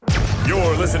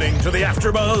You're listening to the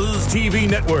AfterBuzz TV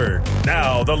Network,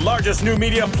 now the largest new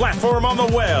media platform on the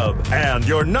web and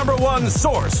your number one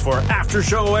source for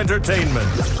after-show entertainment.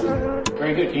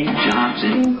 Very good, Keith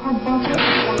Johnson.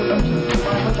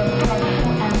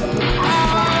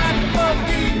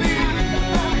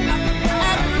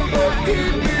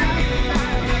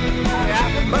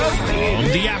 From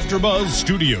the AfterBuzz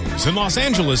Studios in Los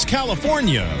Angeles,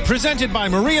 California, presented by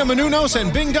Maria Menounos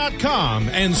and Bing.com,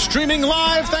 and streaming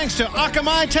live thanks to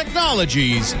Akamai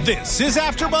Technologies, this is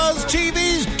AfterBuzz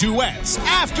TV's Duets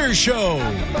After Show.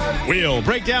 We'll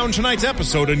break down tonight's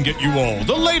episode and get you all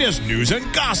the latest news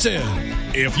and gossip.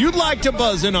 If you'd like to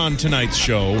buzz in on tonight's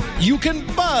show, you can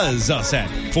buzz us at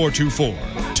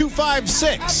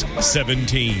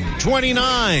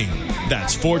 424-256-1729.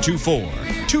 That's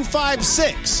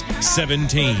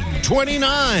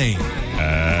 424-256-1729.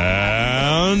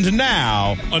 And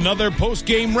now, another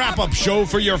post-game wrap-up show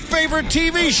for your favorite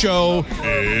TV show.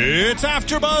 It's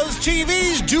AfterBuzz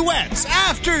TV's Duets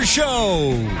After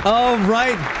Show. All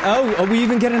right. Oh, we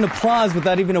even get an applause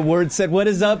without even a word said. What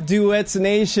is up, Duets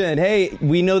Nation? Hey,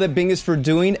 we know that Bing is for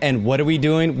doing, and what are we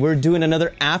doing? We're doing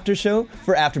another after show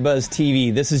for AfterBuzz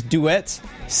TV. This is Duets,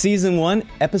 Season 1,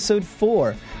 Episode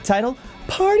 4, title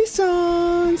Party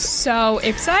Songs. So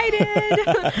excited.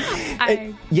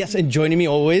 Yes, and joining me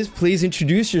always, please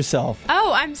introduce yourself.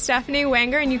 Oh, I'm Stephanie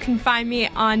Wanger, and you can find me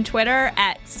on Twitter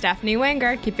at Stephanie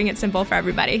Wanger, keeping it simple for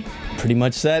everybody. Pretty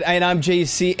much that. And I'm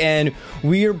JC, and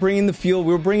we are bringing the fuel,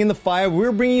 we're bringing the fire,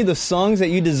 we're bringing you the songs that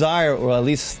you desire, or at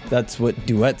least that's what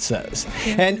Duet says.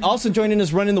 Yeah. And also joining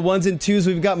us running the ones and twos,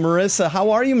 we've got Marissa.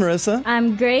 How are you, Marissa?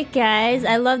 I'm great, guys.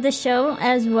 I love the show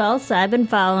as well, so I've been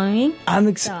following. I'm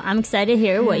excited to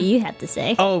hear what you have to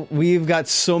say. Oh, we've got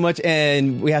so much,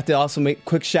 and we have to also make a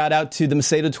quick shout out to the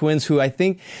Macedo twins, who I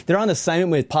think they're on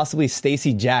assignment with possibly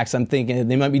Stacey Jacks. I'm thinking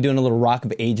they might be doing a little Rock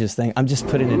of Ages thing. I'm just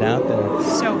putting it out there.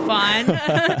 So fun.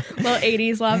 Little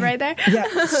 80s love right there.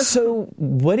 Yeah. So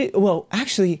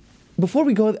actually, before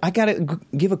we go, I got to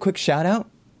give a quick shout out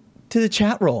to the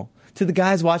chat roll. To the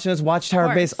guys watching us,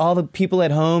 Watchtower Base, all the people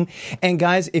at home. And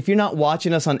guys, if you're not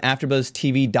watching us on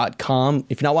AfterBuzzTV.com,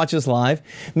 if you're not watching us live,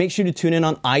 make sure to tune in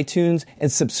on iTunes and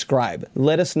subscribe.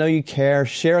 Let us know you care.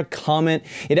 Share a comment.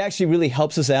 It actually really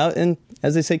helps us out. And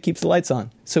as they say, keeps the lights on.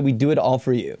 So we do it all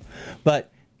for you. But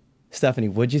Stephanie,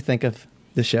 what'd you think of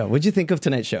the show? What'd you think of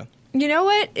tonight's show? You know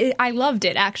what? I loved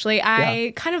it, actually.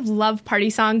 I kind of love party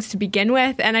songs to begin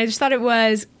with. And I just thought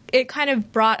it kind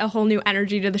of brought a whole new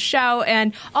energy to the show.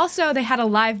 And also, they had a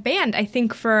live band, I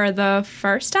think, for the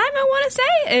first time, I want to say.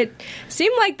 It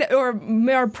seemed like, or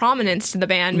more prominence to the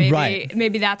band, maybe. Right.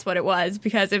 Maybe that's what it was,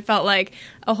 because it felt like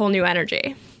a whole new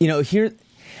energy. You know,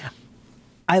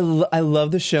 I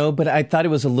love the show, but I thought it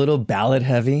was a little ballad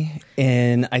heavy.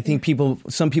 And I think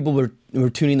some people were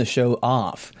tuning the show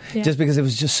off just because it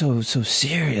was just so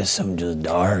serious, so just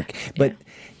dark. But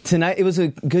tonight, it was a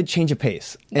good change of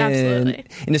pace. Absolutely.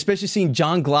 And especially seeing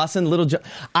John Glosson,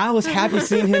 I was happy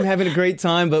seeing him having a great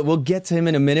time, but we'll get to him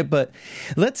in a minute. But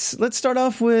let's start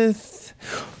off with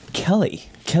Kelly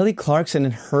Clarkson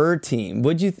and her team.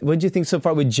 What'd you think so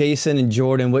far with Jason and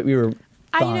Jordan? What were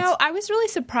thoughts? I was really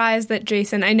surprised that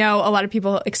Jason, I know a lot of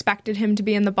people expected him to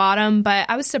be in the bottom, but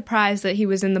I was surprised that he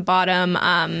was in the bottom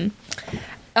the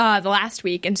last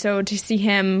week. And so to see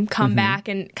him come back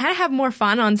and kind of have more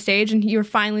fun on stage, and you're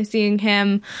finally seeing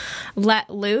him let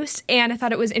loose. And I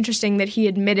thought it was interesting that he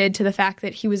admitted to the fact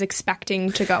that he was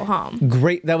expecting to go home.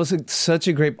 Great. That was such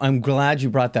a great, I'm glad you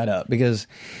brought that up, because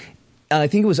I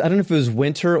think it was, I don't know if it was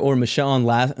Winter or Michelle on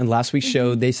last week's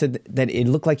show, they said that it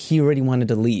looked like he already wanted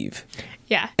to leave.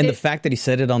 Yeah. And the fact that he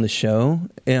said it on the show,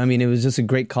 I mean, it was just a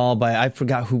great call by, I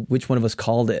forgot which one of us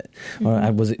called it.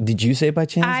 Or did you say it by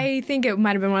chance? I think it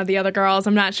might have been one of the other girls.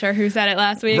 I'm not sure who said it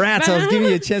last week. Rats, I was giving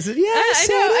you a chance.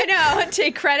 I know.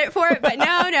 Take credit for it, but no,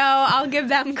 I'll give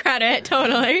them credit,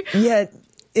 totally. Yeah,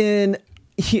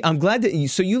 I'm glad that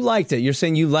you liked it. You're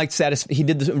saying you liked he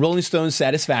did the Rolling Stones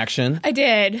Satisfaction. I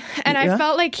did. And I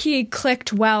felt like he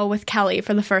clicked well with Kelly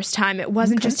for the first time. It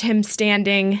wasn't just him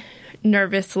standing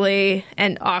nervously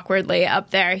and awkwardly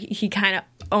up there. He kind of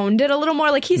owned it a little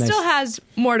more. Like, he still has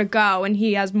more to go, and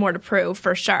he has more to prove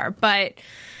for sure. But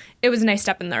it was a nice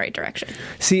step in the right direction.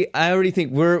 See, I already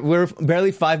think we're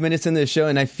barely 5 minutes into the show,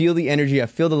 and I feel the energy. I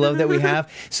feel the love that we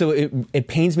have. So it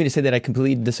pains me to say that I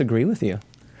completely disagree with you.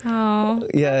 Oh,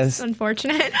 yes, that's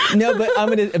unfortunate. No,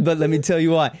 but let me tell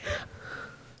you why.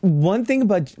 One thing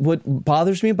about what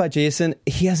bothers me about Jason,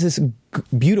 he has this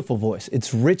beautiful voice.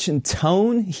 It's rich in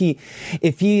tone.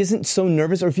 If he isn't so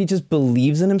nervous, or if he just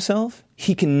believes in himself,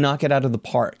 he can knock it out of the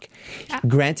park. Yeah.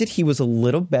 Granted, he was a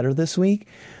little better this week,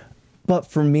 But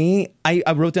for me, I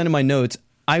wrote down in my notes,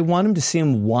 I want him to see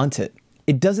him want it.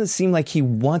 It doesn't seem like he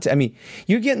wants it. I mean,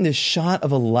 you're getting this shot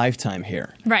of a lifetime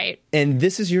here. Right. And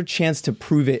this is your chance to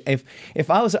prove it. If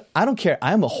I don't care,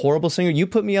 I'm a horrible singer. You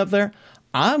put me up there,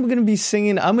 I'm going to be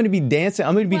singing, I'm going to be dancing,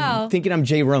 I'm going to be thinking I'm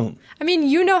Jay Rome. I mean,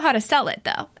 you know how to sell it,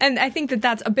 though. And I think that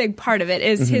that's a big part of it,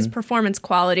 is his performance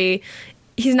quality.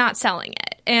 He's not selling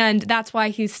it. And that's why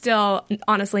he's still,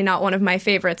 honestly, not one of my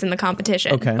favorites in the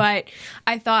competition. Okay. But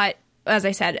I thought, as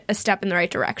I said, a step in the right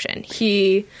direction.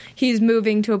 He's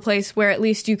moving to a place where at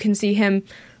least you can see him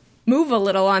move a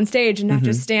little on stage and not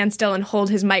just stand still and hold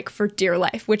his mic for dear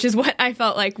life, which is what I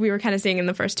felt like we were kind of seeing in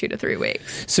the first 2 to 3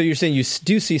 weeks. So you're saying you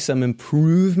do see some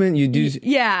improvement? You do?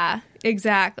 Yeah,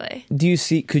 exactly.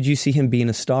 Could you see him being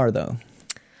a star, though?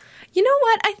 You know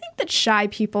what? I think that shy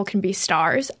people can be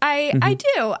stars. I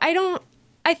do.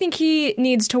 I think he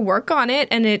needs to work on it,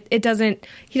 and he doesn't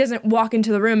walk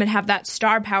into the room and have that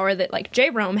star power that like Jay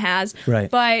Rome has. Right.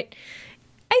 But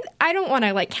I don't want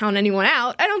to like count anyone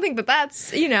out. I don't think that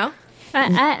that's,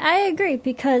 I agree,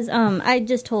 because I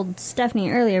just told Stephanie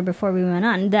earlier before we went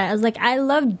on that I was like, I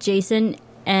love Jason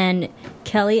and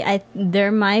Kelly.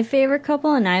 They're my favorite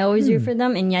couple, and I always root for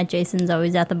them, and yet Jason's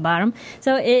always at the bottom.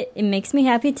 So it makes me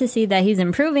happy to see that he's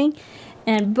improving.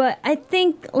 But I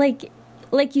think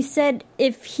like you said,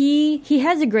 if he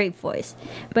has a great voice,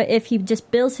 but if he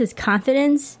just builds his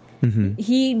confidence,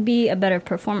 he'd be a better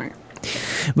performer.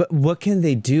 But what can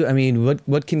they do? I mean,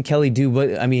 what can Kelly do?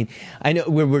 I know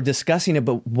we're discussing it,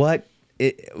 but what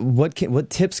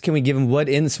tips can we give him? What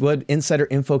insider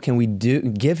info can we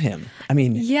give him? I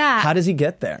mean, how does he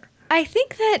get there? I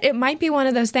think that it might be one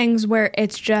of those things where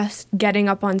it's just getting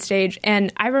up on stage.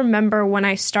 And I remember when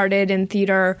I started in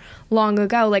theater long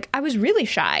ago, like I was really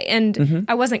shy and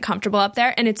I wasn't comfortable up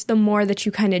there. And it's the more that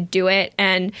you kind of do it.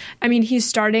 And I mean, he's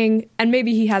starting, and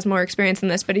maybe he has more experience than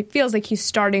this, but it feels like he's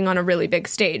starting on a really big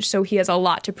stage. So he has a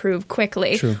lot to prove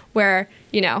quickly. True. Where,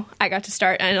 I got to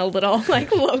start in a little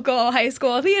like local high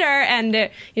school theater,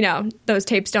 and, those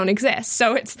tapes don't exist.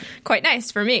 So it's quite nice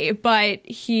for me. But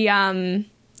he...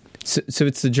 So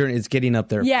it's the journey. It's getting up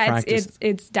there. Yeah,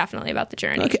 it's definitely about the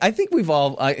journey. Okay, I think we've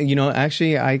all.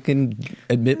 Actually, I can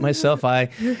admit myself. I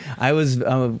was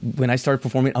when I started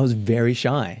performing, I was very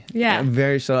shy. Yeah,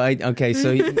 very shy.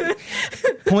 So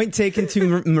point taken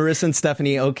to Marissa and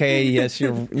Stephanie. Okay, yes,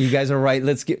 you guys are right.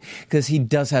 Let's get, because he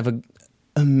does have an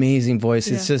amazing voice.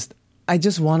 It's just. I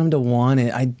just want him to want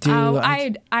it. I do.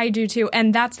 I do too.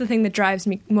 And that's the thing that drives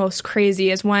me most crazy,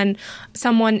 is when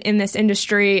someone in this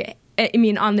industry,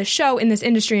 on the show, in this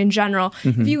industry in general,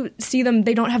 if you see them,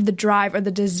 they don't have the drive or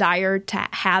the desire to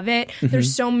have it.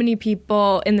 There's so many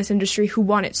people in this industry who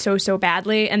want it so, so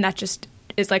badly, and that just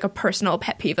is like a personal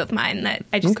pet peeve of mine that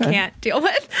I just can't deal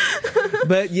with.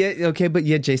 But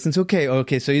Jason's okay.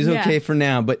 Okay, so he's okay for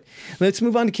now. But let's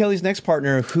move on to Kelly's next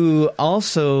partner, who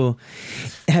also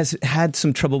has had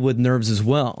some trouble with nerves as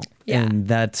well. Yeah. And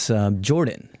that's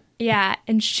Jordan. Yeah,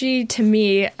 and she, to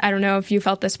me, I don't know if you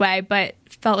felt this way, but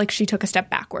felt like she took a step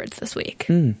backwards this week.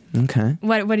 Okay.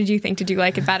 What did you think? Did you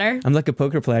like it better? I'm like a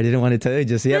poker player. I didn't want to tell you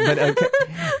just yet, but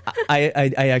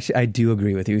okay. I do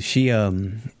agree with you. She,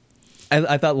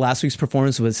 I thought last week's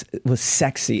performance was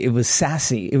sexy. It was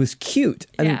sassy. It was cute.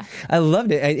 I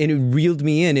loved it, and it reeled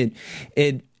me in.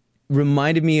 It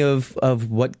reminded me of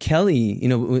what Kelly,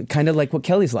 kind of like what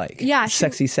Kelly's like. Yeah.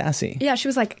 Sexy, sassy. Yeah, she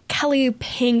was like Kelly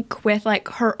Pink with like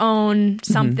her own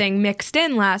something mixed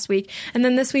in last week. And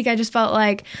then this week I just felt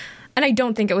like, and I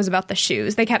don't think it was about the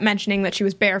shoes. They kept mentioning that she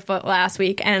was barefoot last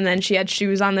week, and then she had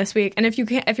shoes on this week. And if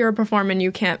you're a performer and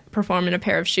you can't perform in a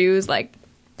pair of shoes, like,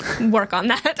 work on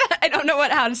that. I don't know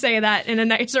how to say that in a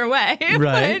nicer way.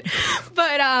 Right.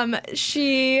 But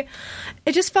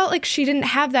it just felt like she didn't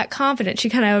have that confidence. She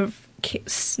kind of,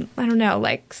 I don't know,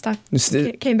 like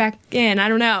came back in. I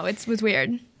don't know. It was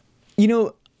weird.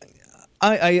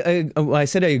 I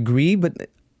said I agree, but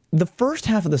the first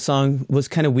half of the song was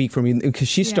kind of weak for me because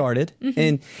she started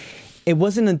and it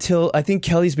wasn't until I think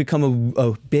Kelly's become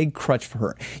a big crutch for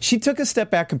her. She took a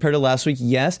step back compared to last week,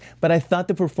 yes, but I thought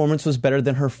the performance was better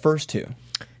than her first two.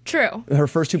 True. Her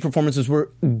first two performances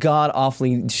were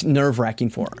god-awfully nerve-wracking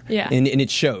for her. Yeah. And it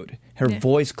showed. Her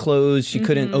voice closed. She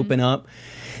couldn't open up.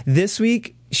 This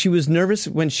week, she was nervous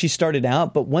when she started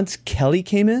out, but once Kelly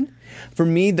came in, for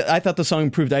me, I thought the song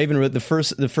improved. I even wrote the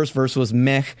first verse was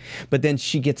meh, but then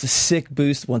she gets a sick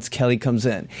boost once Kelly comes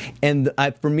in. And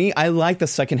for me, I like the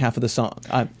second half of the song.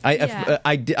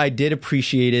 I did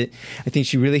appreciate it. I think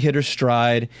she really hit her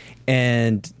stride.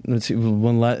 And let's see,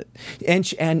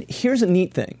 and here's a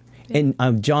neat thing.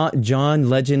 And John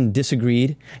Legend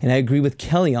disagreed, and I agree with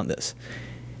Kelly on this.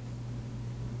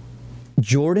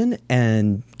 Jordan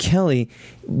and Kelly,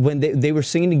 when they were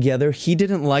singing together, he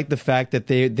didn't like the fact that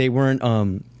they weren't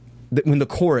when the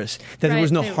chorus that there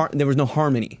was no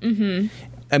harmony. Mm-hmm.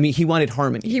 I mean, he wanted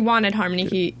harmony. He wanted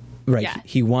harmony. Right. Yeah.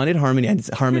 He wanted harmony.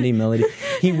 Harmony, melody.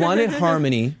 He wanted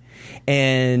harmony,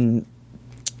 and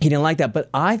he didn't like that. But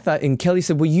I thought, and Kelly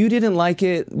said, well, you didn't like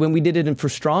it when we did it in For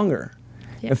Stronger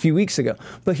a few weeks ago.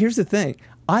 But here's the thing.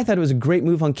 I thought it was a great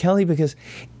move on Kelly because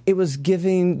it was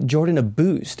giving Jordan a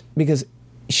boost because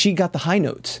she got the high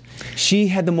notes. She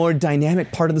had the more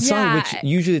dynamic part of the song, which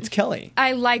usually it's Kelly.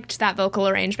 I liked that vocal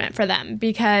arrangement for them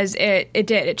because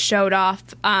it showed off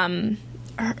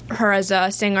her as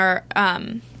a singer,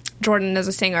 Jordan as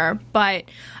a singer, but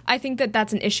I think that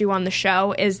that's an issue on the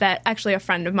show is that actually a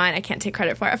friend of mine, I can't take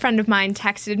credit for it, a friend of mine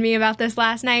texted me about this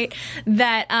last night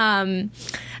that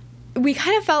we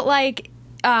kind of felt like,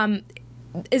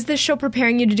 is this show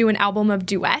preparing you to do an album of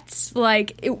duets?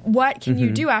 Like, what can you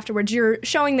do afterwards? You're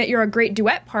showing that you're a great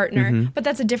duet partner, but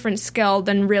that's a different skill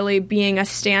than really being a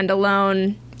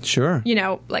standalone,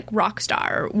 like rock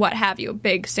star or what have you, a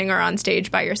big singer on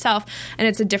stage by yourself, and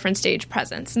it's a different stage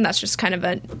presence, and that's just kind of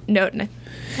a note.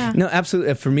 No,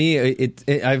 absolutely. For me,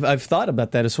 I've thought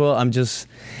about that as well. I'm just,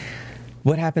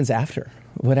 what happens after?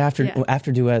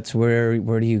 After duets?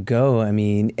 Where do you go? I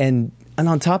mean, and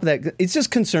on top of that, it's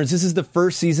just concerns. This is the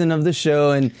first season of the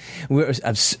show, and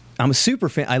I'm a super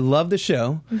fan. I love the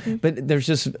show, but there's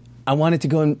just, I want it to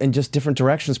go in just different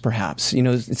directions, perhaps.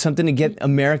 It's something to get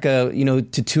America,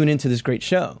 to tune into this great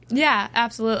show. Yeah,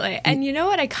 absolutely. And you know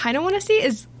what I kind of want to see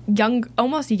is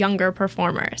almost younger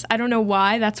performers. I don't know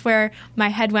why. That's where my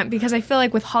head went, because I feel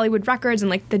like with Hollywood Records and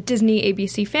like the Disney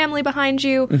ABC family behind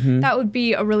you, that would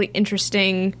be a really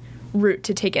interesting route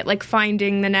to take it, like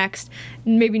finding the next,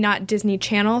 maybe not Disney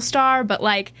Channel star, but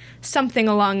like something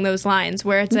along those lines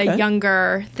where it's a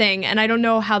younger thing. And I don't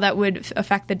know how that would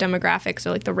affect the demographics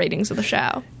or like the ratings of the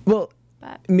show. Well,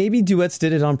 maybe duets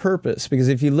did it on purpose, because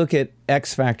if you look at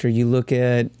X Factor, you look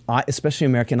at especially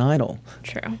American Idol.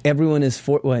 True. Everyone is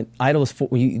Idol is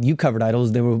you covered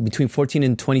Idols. They were between 14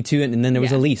 and 22, and then there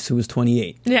was Elise, who was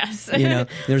 28. Yes.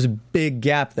 There's a big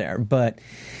gap there, but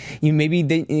maybe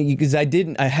because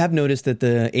I have noticed that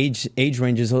the age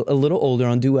range is a little older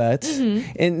on duets,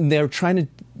 and they're trying to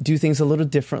do things a little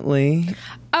differently.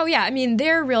 Oh, yeah. I mean,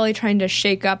 they're really trying to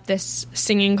shake up this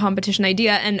singing competition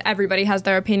idea, and everybody has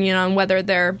their opinion on whether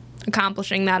they're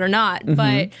accomplishing that or not.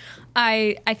 But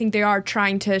I think they are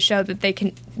trying to show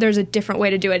that there's a different way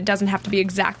to do it. It doesn't have to be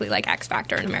exactly like X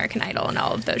Factor and American Idol and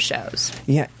all of those shows.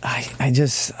 Yeah, I'm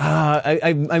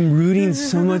rooting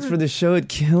so much for the show. It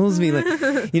kills me. Like,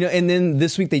 and then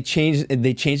this week they changed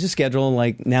the schedule.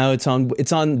 Like now it's on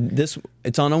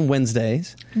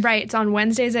Wednesdays. Right. It's on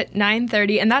Wednesdays at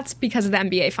 9:30, and that's because of the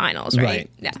NBA Finals, right?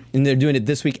 Yeah. And they're doing it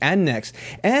this week and next.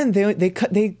 And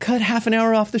they cut half an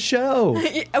hour off the show.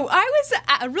 I was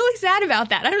really sad about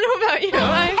that. I don't know about you.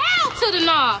 Hell to the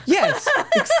knob. Yes.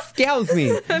 Excuse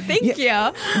me. Thank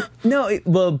you. No,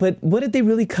 but what did they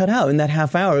really cut out in that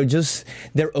half hour? Just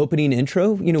their opening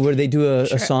intro, where they do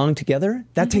a song together?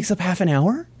 That takes up half an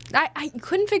hour? I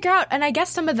couldn't figure out, and I guess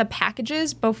some of the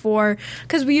packages before,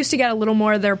 because we used to get a little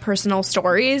more of their personal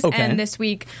stories, and this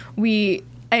week I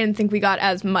didn't think we got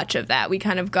as much of that. We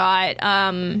kind of got,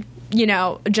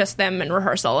 just them in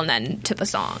rehearsal and then to the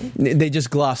song. They just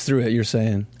glossed through it, you're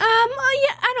saying?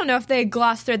 Yeah, I don't know if they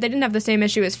glossed through it. They didn't have the same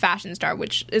issue as Fashion Star,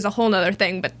 which is a whole other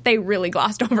thing, but they really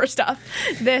glossed over stuff.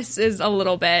 This is a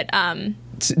little bit...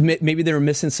 maybe they were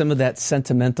missing some of that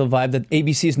sentimental vibe that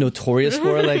ABC is notorious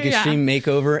for, like Extreme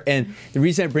Makeover. And the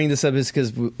reason I bring this up is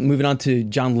because moving on to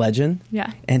John Legend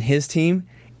and his team,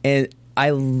 and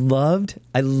I loved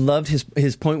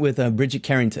his point with Bridget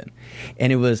Carrington,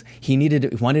 and it was he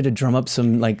wanted to drum up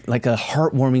some like a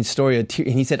heartwarming story, and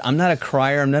he said, "I'm not a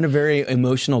crier, I'm not a very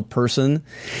emotional person,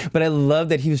 but I love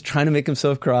that he was trying to make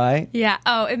himself cry." Yeah.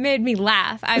 Oh, it made me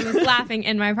laugh. I was laughing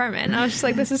in my apartment. I was just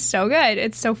like, "This is so good.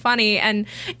 It's so funny, and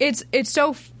it's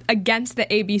so." Against the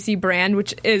ABC brand,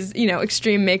 which is,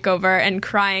 Extreme Makeover and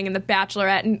crying and The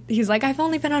Bachelorette. And he's like, I've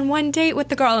only been on one date with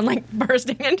the girl, and like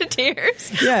bursting into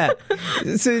tears. Yeah.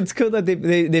 So it's cool that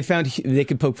they found they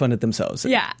could poke fun at themselves.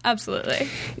 Yeah, absolutely.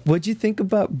 What'd you think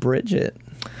about Bridget?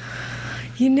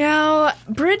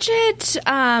 Bridget,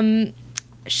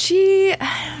 she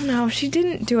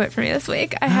didn't do it for me this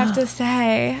week, I have to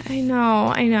say. I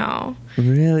know.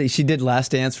 Really? She did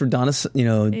Last Dance for Donna,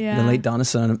 the late Donna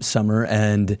Summer,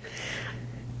 and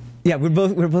we're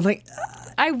both like...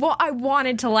 I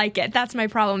wanted to like it. That's my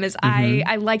problem, is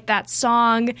I liked that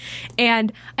song,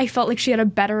 and I felt like she had a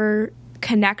better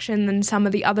connection than some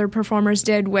of the other performers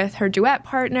did with her duet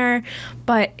partner,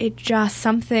 but it just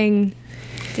something...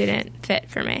 didn't fit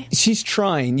for me. She's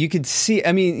trying. You could see.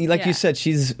 I mean, like you said,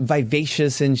 she's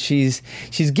vivacious and she's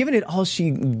given it all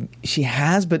she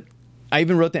has. But I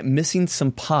even wrote that missing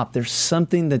some pop. There's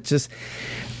something that just.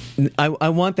 I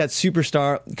want that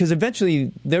superstar, because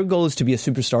eventually their goal is to be a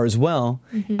superstar as well.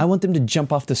 I want them to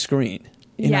jump off the screen.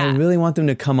 And I really want them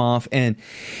to come off. And,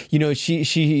 you know,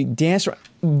 she danced.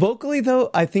 Vocally, though,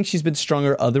 I think she's been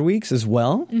stronger other weeks as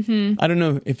well. I don't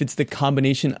know if it's the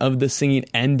combination of the singing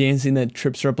and dancing that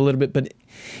trips her up a little bit, but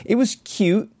it was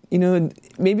cute. You know,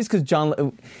 maybe it's because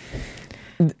John...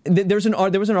 There was an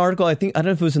article, I don't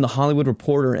know if it was in the Hollywood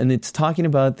Reporter, and it's talking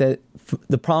about that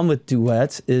the problem with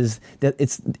duets is that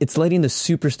it's letting the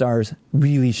superstars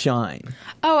really shine.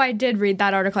 Oh, I did read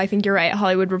that article. I think you're right,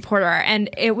 Hollywood Reporter, and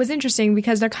it was interesting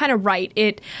because they're kind of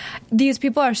right. These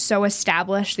people are so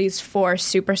established, these 4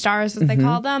 superstars, as they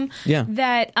call them,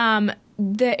 that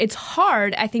it's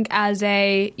hard, I think, as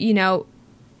a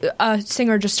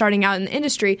singer just starting out in the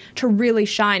industry to really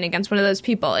shine against one of those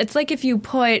people. It's like if you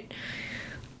put,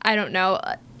 I don't know,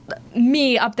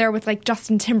 me up there with like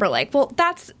Justin Timberlake. Well,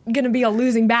 that's going to be a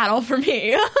losing battle for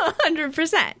me,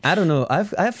 100%. I don't know.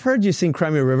 I've heard you sing Cry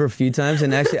Me a River a few times,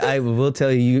 and actually, I will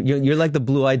tell you're like the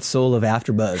blue-eyed soul of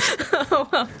AfterBuzz. Oh,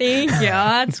 well, thank you.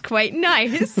 That's quite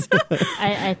nice.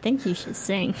 I think you should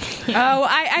sing. Oh,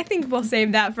 I think we'll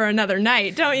save that for another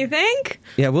night, don't you think?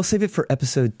 Yeah, we'll save it for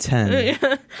episode 10.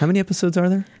 How many episodes are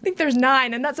there? I think there's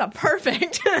 9, and that's a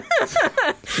perfect,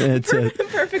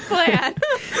 perfect plan.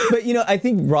 But, I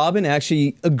think Robin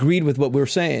actually agreed with what we were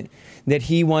saying, that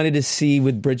he wanted to see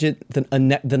with Bridget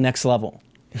the next level.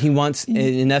 He wants,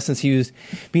 in essence, he was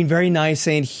being very nice,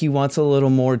 saying he wants a little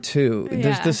more too. Yeah.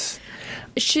 There's this.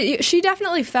 She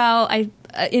definitely fell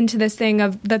into this thing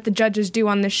of that the judges do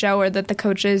on the show, or that the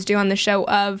coaches do on the show,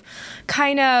 of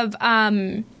kind of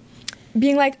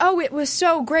being like, oh, it was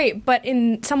so great, but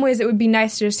in some ways it would be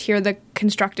nice to just hear the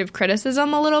constructive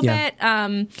criticism a little bit.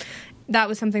 That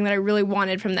was something that I really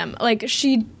wanted from them. Like,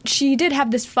 she did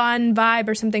have this fun vibe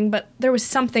or something, but there was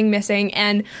something missing,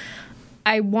 and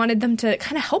I wanted them to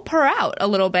kind of help her out a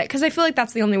little bit, because I feel like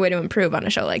that's the only way to improve on a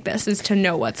show like this, is to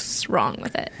know what's wrong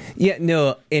with it. Yeah,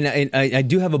 no, and I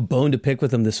do have a bone to pick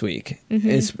with them this week,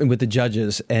 with the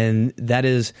judges, and that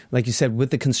is, like you said,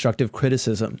 with the constructive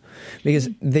criticism, because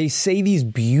they say these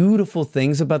beautiful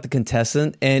things about the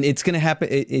contestant, and it's going to happen.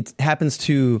 It happens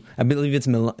to, I believe it's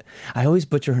I always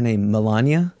butcher her name,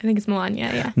 Melania. I think it's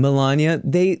Melania. Yeah, Melania.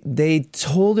 They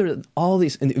told her all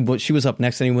these, and she was up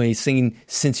next anyway, singing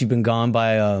 "Since You've Been Gone"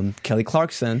 by Kelly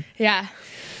Clarkson. Yeah.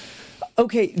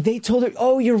 Okay, they told her,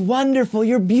 oh, you're wonderful,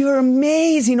 you're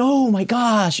amazing, oh my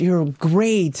gosh, you're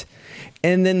great.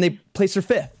 And then they placed her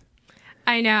 5th.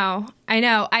 I know.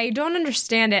 I don't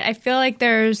understand it. I feel like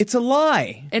It's a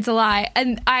lie. It's a lie.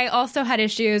 And I also had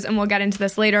issues, and we'll get into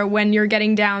this later, when you're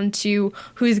getting down to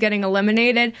who's getting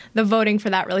eliminated. The voting for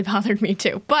that really bothered me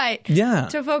too. But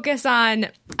to focus on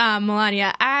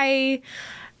Melania,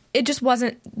 it just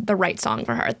wasn't the right song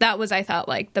for her. That was, I thought,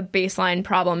 like the baseline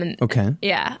problem. And, okay.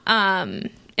 Yeah.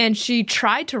 And she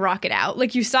tried to rock it out.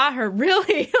 Like, you saw her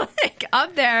really like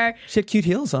up there. She had cute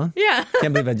heels on. Yeah.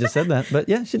 Can't believe I just said that, but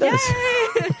yeah, she does.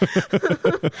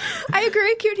 I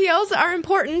agree. Cute heels are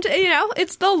important.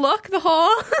 It's the look, the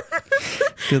whole.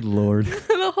 Good Lord.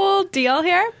 The whole deal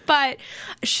here. But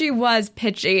she was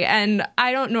pitchy, and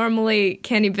I don't normally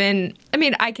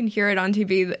I can hear it on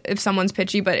TV if someone's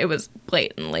pitchy, but it was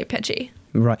blatantly pitchy.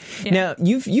 Right. Yeah. Now,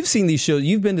 you've seen these shows.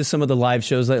 You've been to some of the live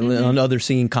shows on other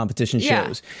singing competition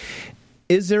shows.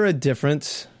 Is there a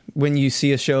difference when you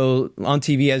see a show on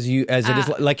TV as it is?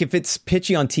 Like, if it's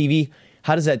pitchy on TV,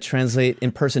 how does that translate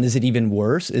in person? Is it even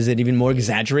worse? Is it even more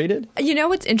exaggerated?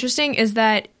 What's interesting is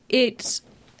that it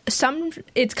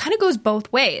kind of goes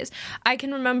both ways. I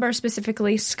can remember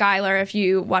specifically Skylar, if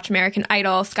you watch American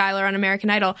Idol, Skylar on American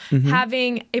Idol,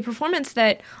 having a performance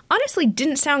that honestly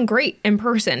didn't sound great in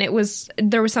person.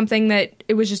 There was something that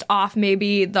it was just off.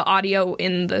 Maybe the audio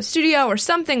in the studio or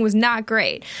something was not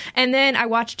great. And then I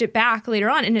watched it back later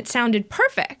on, and it sounded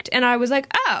perfect. And I was like,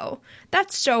 oh,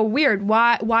 that's so weird.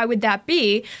 Why would that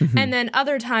be? And then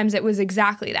other times it was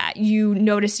exactly that. You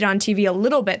noticed it on TV a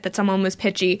little bit that someone was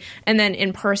pitchy, and then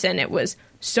in person it was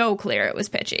so clear it was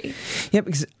pitchy. Yeah,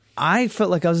 because I felt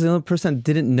like I was the only person that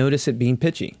didn't notice it being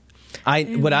pitchy.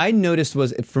 What I noticed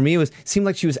was, for me, it seemed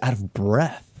like she was out of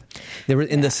breath. They were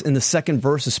in the second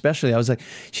verse, especially. I was like,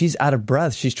 she's out of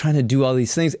breath. She's trying to do all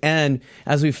these things. And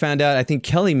as we found out, I think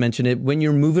Kelly mentioned it, when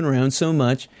you're moving around so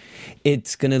much,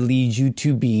 it's going to lead you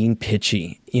to being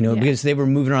pitchy, because they were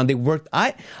moving around. They worked.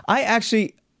 I'm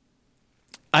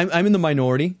in the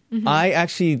minority. I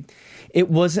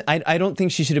don't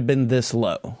think she should have been this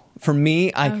low For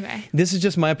me, Okay. this is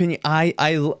just my opinion.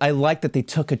 I like that they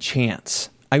took a chance.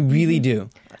 I really do.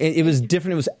 It was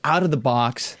different. It was out of the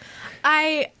box.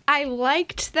 I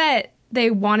liked that they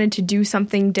wanted to do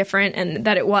something different and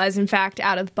that it was, in fact,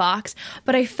 out of the box.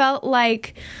 But I felt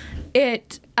like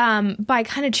it, by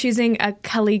kind of choosing a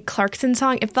Kelly Clarkson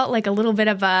song, it felt like a little bit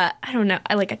of a, I don't know,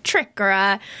 like a trick or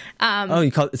a...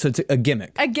 you call it, so it's a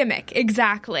gimmick. A gimmick,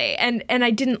 exactly. And I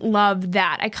didn't love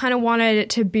that. I kind of wanted it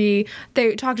to be,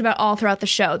 they talked about all throughout the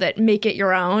show that make it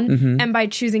your own. And by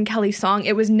choosing Kelly's song,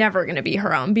 it was never going to be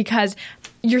her own because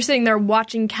you're sitting there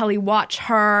watching Kelly watch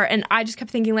her. And I just kept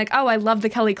thinking like, oh, I love the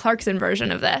Kelly Clarkson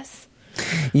version of this.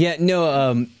 Yeah,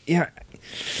 no, yeah.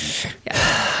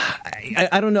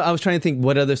 I don't know. I was trying to think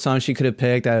what other song she could have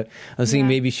picked. I was thinking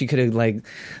maybe she could have, like,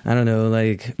 I don't know,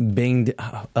 like banged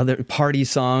other party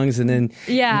songs and then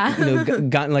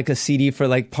gotten like a CD for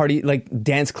like party, like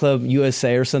Dance Club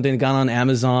USA or something, gone on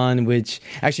Amazon, which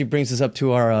actually brings us up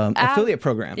to our affiliate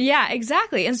program. Yeah,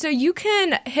 exactly. And so you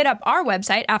can hit up our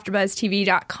website,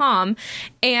 AfterBuzzTV.com,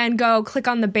 and go click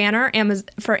on the banner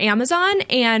for Amazon,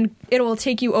 and it will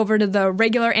take you over to the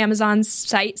regular Amazon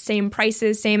site, same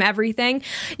prices, same everything.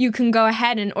 You can go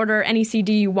ahead and order any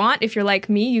CD you want. If you're like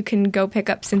me, you can go pick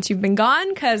up Since You've Been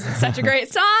Gone because it's such a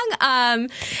great song.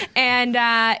 And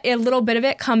a little bit of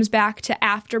it comes back to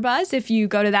AfterBuzz if you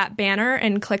go to that banner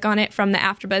and click on it from the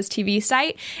AfterBuzz TV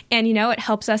site. And, it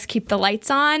helps us keep the lights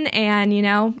on and,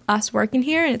 us working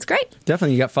here, and it's great.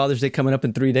 Definitely. You got Father's Day coming up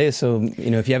in 3 days, so,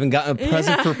 if you haven't gotten a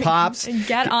present for Pops...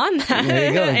 Get on that. There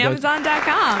you go.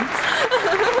 Amazon.com.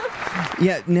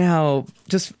 Yeah, now,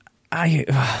 just...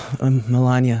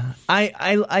 Melania.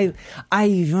 I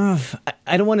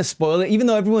don't want to spoil it, even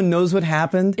though everyone knows what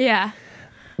happened. Yeah.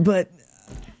 But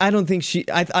I don't think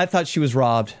I thought she was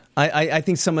robbed. I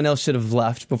think someone else should have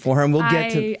left before her, and we'll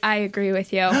get to... I agree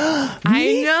with you.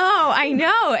 I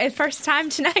know. It's first time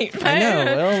tonight. But... I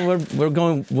know.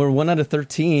 Well, we're 1 out of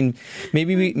 13.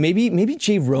 Maybe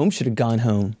Jay Rome should have gone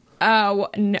home. Oh,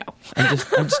 no. I'm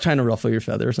just trying to ruffle your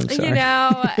feathers. I'm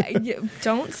sorry.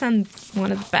 Don't send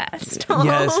one of the best.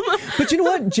 Yes. But you know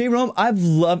what? Jay Rome, I've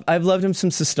loved him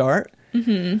since the start.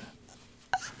 Mm-hmm.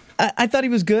 I thought he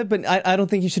was good, but I don't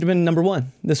think he should have been number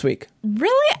 1 this week.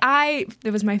 Really?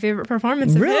 It was my favorite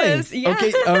performance of his. Yeah.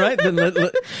 Okay, all right. Then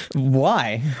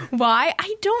why? Why?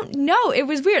 I don't know. It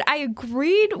was weird. I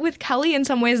agreed with Kelly in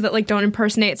some ways that, like, don't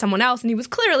impersonate someone else, and he was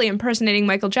clearly impersonating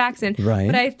Michael Jackson. Right.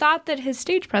 But I thought that his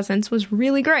stage presence was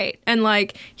really great. And,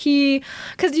 like,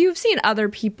 because you've seen other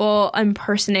people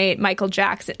impersonate Michael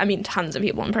Jackson. I mean, tons of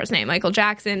people impersonate Michael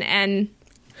Jackson, and...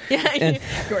 Yeah,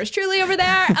 yours truly over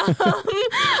there.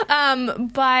 But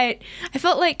I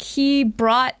felt like he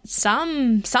brought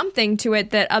something to it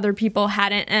that other people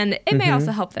hadn't, and it may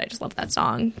also help that I just love that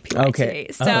song. PYT. Okay,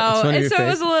 so it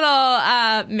was a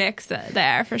little mix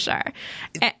there for sure.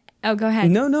 Go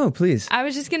ahead. No, please. I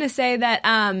was just gonna say that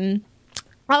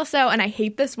also, and I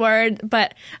hate this word,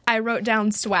 but I wrote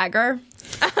down swagger.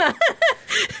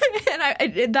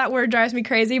 And that word drives me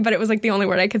crazy, but it was like the only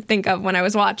word I could think of when I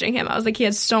was watching him. I was like, he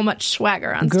has so much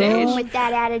swagger on stage. With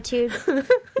that attitude.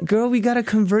 Girl, we got to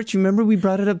convert you. Remember we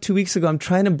brought it up 2 weeks ago. I'm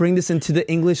trying to bring this into the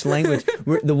English language.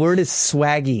 The word is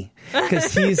swaggy.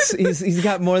 Because he's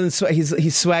got more than swag. He's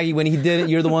swaggy. When he did it,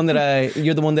 you're the one that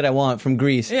I want from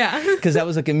Greece. Yeah. Because that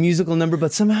was like a musical number,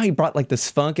 but somehow he brought like this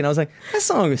funk, and I was like, that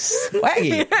song is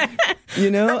swaggy.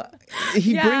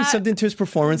 He brings something to his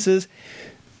performances.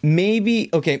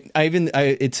 Maybe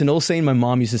it's an old saying my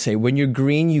mom used to say: when you're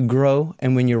green, you grow,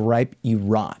 and when you're ripe, you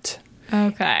rot.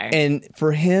 Okay. And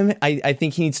for him, I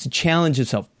think he needs to challenge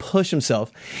himself, push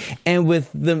himself. And with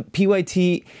the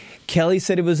PYT, Kelly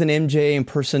said it was an MJ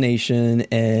impersonation,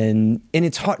 and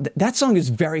it's hard. That song is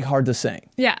very hard to sing.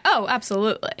 Yeah. Oh,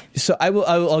 absolutely. So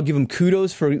I'll give him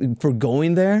kudos for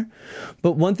going there.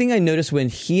 But one thing I noticed when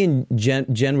he and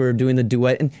Jen were doing the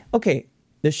duet, and okay,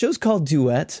 the show's called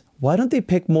Duets. Why don't they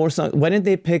pick more songs? Why didn't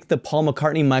they pick the Paul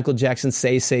McCartney, Michael Jackson,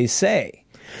 Say, Say, Say?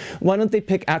 Why don't they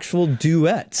pick actual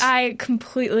duets? I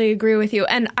completely agree with you.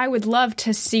 And I would love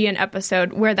to see an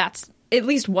episode where that's, at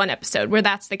least one episode where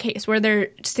that's the case, where they're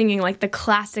singing like the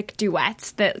classic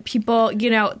duets that people,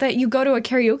 that you go to a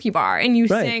karaoke bar and you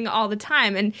sing all the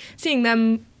time, and seeing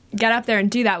them get up there and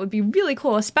do that would be really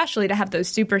cool, especially to have those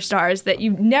superstars that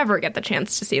you never get the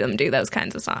chance to see them do those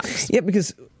kinds of songs. Yeah,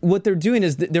 because what they're doing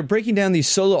is they're breaking down these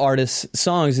solo artists'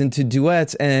 songs into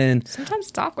duets, and sometimes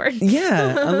it's awkward.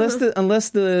 Yeah, unless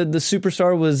the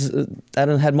superstar was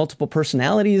had multiple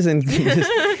personalities and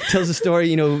tells a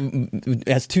story,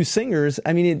 as two singers.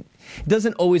 I mean, it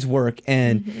doesn't always work.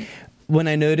 And when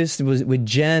I noticed it was with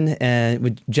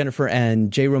Jennifer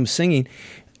and Jay Rome singing,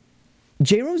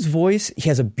 J-Rome's voice, he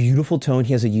has a beautiful tone.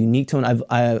 He has a unique tone.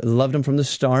 I loved him from the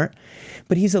start,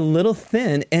 but he's a little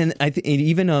thin. And I think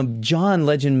even John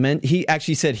Legend he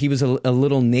actually said he was a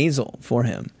little nasal for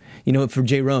him. You know, for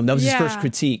J-Rome. That was his first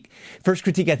critique. First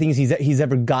critique I think he's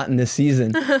ever gotten this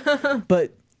season.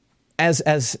 But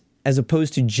as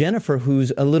opposed to Jennifer,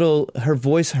 who's a little, her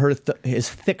voice is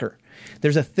thicker.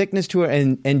 There's a thickness to her,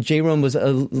 and J-Rome was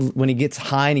when he gets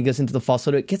high and he goes into the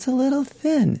falsetto, it gets a little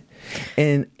thin.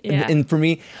 And for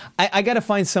me, I got to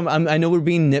find some. I know we're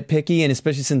being nitpicky, and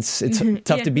especially since it's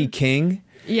tough to be king.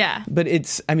 Yeah. But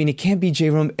it can't be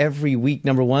J-Rome every week,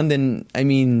 number one.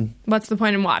 Then, what's the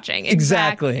point in watching?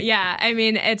 Exactly. Yeah.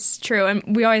 It's true.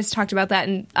 And we always talked about that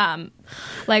in,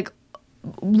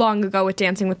 long ago with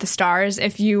Dancing with the Stars.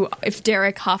 If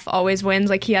Derek Hough always wins,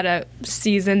 like he had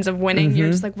seasons of winning, you're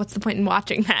just like, what's the point in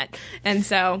watching that? And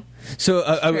so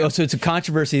it's a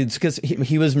controversy. It's because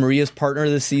he was Maria's partner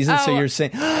this season. So you're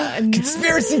saying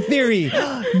conspiracy theory?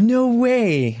 No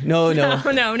way. No.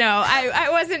 I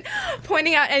wasn't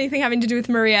pointing out anything having to do with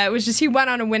Maria. It was just he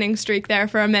went on a winning streak there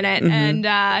for a minute, and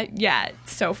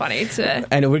it's so funny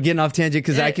I know we're getting off tangent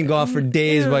because I can go off for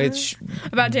days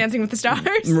about Dancing with the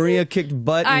Stars. Maria kicked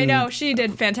butt. I know she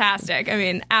did fantastic.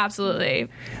 Absolutely,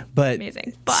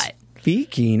 amazing. But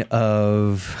speaking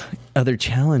of other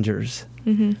challengers.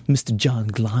 Mr. John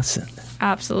Glosson.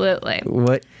 Absolutely.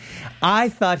 What? I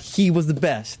thought he was the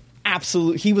best.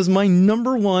 Absolutely. He was my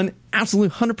number one. Absolutely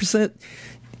 100%.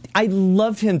 I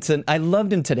loved him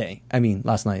today.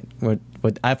 Last night. What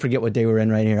I forget what day we're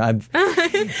in right here.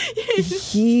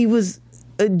 He was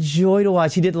a joy to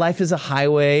watch. He did Life is a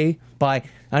Highway by, I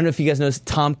don't know if you guys know,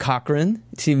 Tom Cochrane.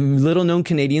 He's a little-known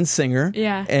Canadian singer.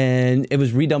 Yeah. And it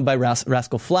was redone by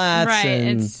Rascal Flatts.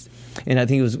 Right. And I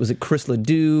think it was Chris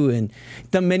Ledoux, and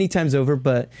done many times over.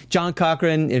 But John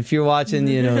Cochrane, if you're watching,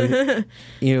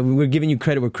 we're giving you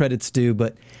credit where credit's due.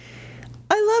 But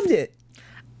I loved it.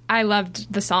 I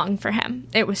loved the song for him.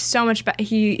 It was so much.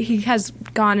 He has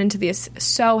gone into this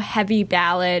so heavy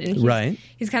ballad, and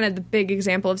he's kind of the big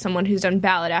example of someone who's done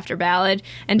ballad after ballad.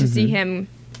 And to see him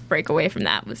break away from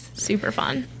that was super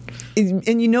fun. And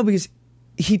because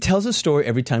he tells a story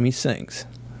every time he sings.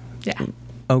 Yeah.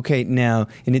 Okay, now,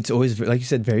 and it's always, like you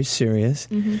said, very serious,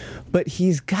 but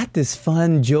he's got this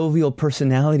fun, jovial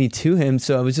personality to him,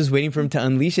 so I was just waiting for him to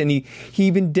unleash it, and he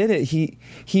even did it. He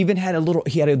even had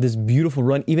this beautiful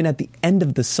run, even at the end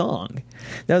of the song.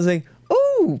 That was like,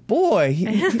 oh, boy, he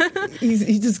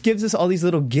just gives us all these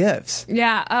little gifts.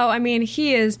 Yeah,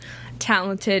 he is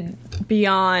talented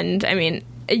beyond,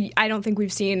 I don't think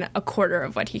we've seen a quarter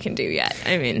of what he can do yet.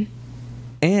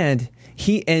 And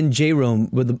he and J-Rome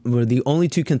were the only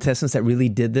two contestants that really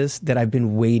did this that I've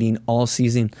been waiting all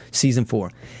season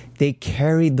for. They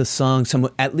carried the song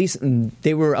at least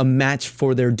they were a match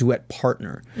for their duet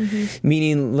partner.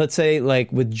 Meaning, let's say,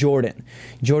 like with Jordan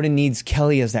needs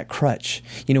Kelly as that crutch.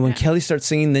 When Kelly starts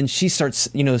singing, then she starts,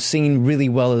 singing really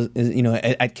well,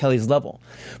 at Kelly's level.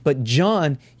 But with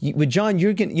John,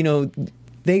 you're getting,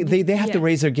 They have to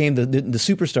raise their game. The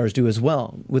superstars do as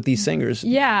well with these singers.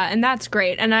 Yeah, and that's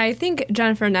great. And I think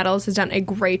Jennifer Nettles has done a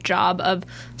great job of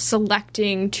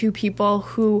selecting two people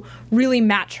who really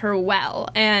match her well,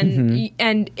 and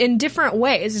in different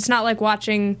ways. It's not like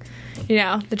watching,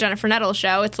 the Jennifer Nettles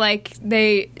show. It's like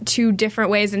two different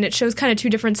ways, and it shows kind of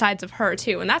two different sides of her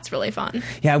too, and that's really fun.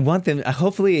 Yeah, I want them.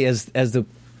 Hopefully,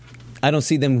 I don't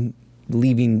see them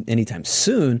leaving anytime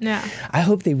soon. Yeah. I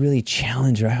hope they really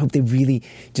challenge her. I hope they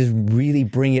really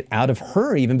bring it out of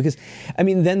her, even because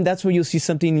then that's where you'll see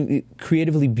something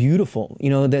creatively beautiful,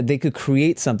 that they could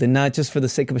create something, not just for the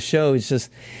sake of a show. It's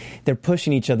just they're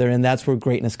pushing each other, and that's where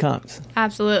greatness comes.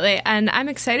 Absolutely. And I'm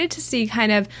excited to see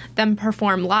kind of them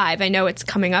perform live. I know it's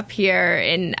coming up here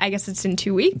I guess it's in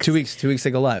 2 weeks. 2 weeks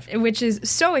they go live. Which is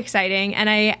so exciting, and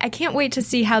I can't wait to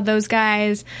see how those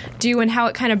guys do and how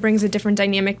it kind of brings a different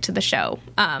dynamic to the show.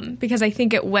 Because I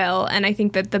think it will, and I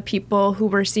think that the people who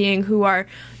we're seeing who are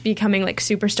becoming like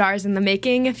superstars in the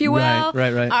making, if you will,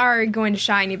 are going to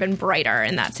shine even brighter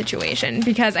in that situation.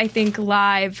 Because I think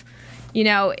live,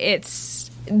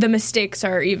 the mistakes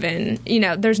are even,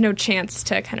 there's no chance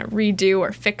to kind of redo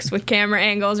or fix with camera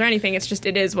angles or anything. It's just,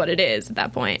 it is what it is at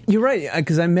that point. You're right,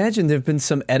 because I imagine there have been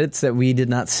some edits that we did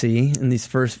not see in these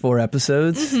first 4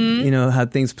 episodes, how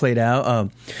things played out.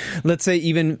 Let's say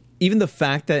even the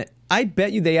fact that I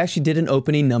bet you they actually did an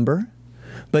opening number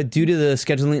But due to the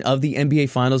scheduling of the NBA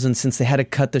Finals, and since they had to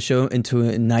cut the show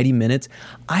into 90 minutes,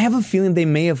 I have a feeling they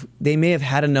may have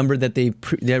had a number that they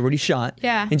already shot.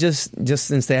 Yeah. And just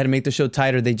since they had to make the show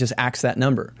tighter, they just axed that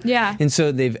number. Yeah. And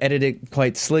so they've edited it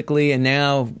quite slickly, and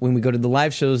now when we go to the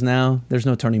live shows now, there's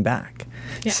no turning back.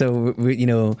 Yeah. So,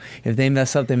 if they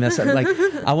mess up, they mess up. Like,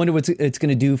 I wonder what it's going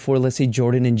to do for, let's say,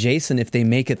 Jordan and Jason if they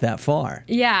make it that far.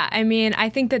 Yeah, I mean, I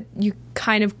think that you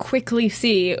kind of quickly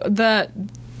see the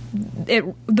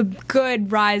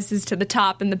good rises to the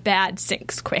top and the bad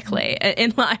sinks quickly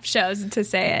in live shows, to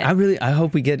say it. I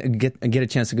hope we get a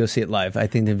chance to go see it live. I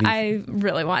think I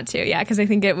really want to, yeah, because I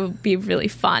think it would be really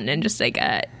fun, and just like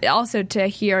also to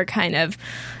hear kind of,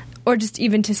 or just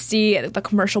even to see the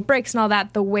commercial breaks and all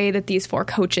that, the way that these four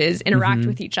coaches interact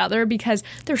with each other, because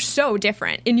they're so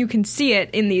different. And you can see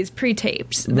it in these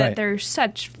pre-tapes that they're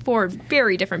such four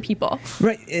very different people.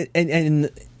 Right. And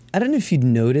I don't know if you'd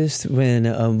noticed when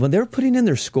they were putting in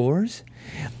their scores,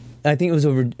 I think it was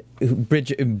over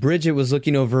Bridget was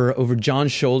looking over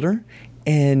John's shoulder.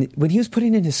 And when he was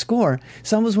putting in his score,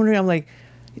 someone was wondering, I'm like,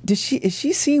 is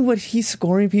she seeing what he's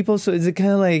scoring people? So is it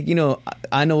kind of like,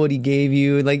 I know what he gave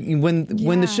you, like when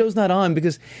the show's not on,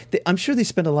 because I'm sure they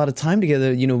spend a lot of time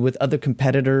together, with other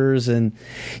competitors, and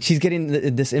she's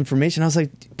getting this information. I was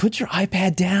like, put your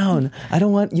iPad down. I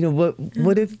don't want,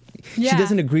 what if she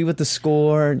doesn't agree with the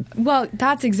score? Well,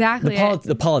 that's exactly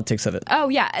the politics of it. Oh,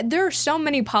 yeah. There are so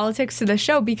many politics to the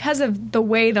show because of the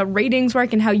way the ratings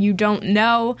work and how you don't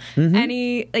know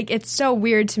any, it's so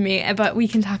weird to me, but we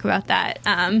can talk about that.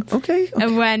 Okay.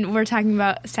 When we're talking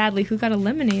about, sadly, who got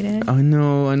eliminated. I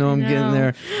know, I'm getting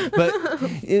there.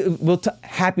 But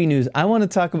happy news. I want to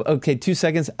talk about, 2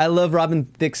 seconds. I love Robin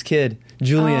Thicke's kid,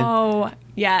 Julian. Oh,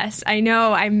 yes. I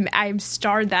know. I'm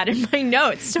starred that in my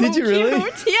notes. So Did you really?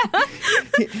 Cute. Yeah.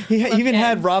 He even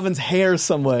had Robin's hair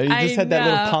somewhere. He just had that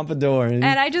little pompadour. And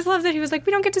I just love that he was like,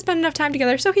 we don't get to spend enough time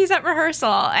together, so he's at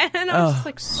rehearsal. And I was just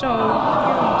like,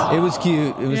 so cute. It was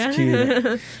cute. It was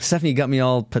cute. Stephanie got me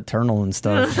all paternal and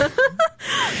stuff.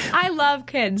 I love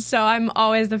kids, so I'm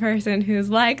always the person who's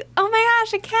like, oh my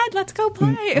gosh, a kid, let's go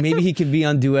play. Maybe he could be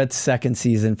on Duet's second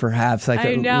season, perhaps. Like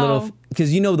I know. Little,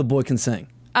 because the boy can sing.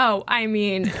 Oh, I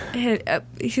mean,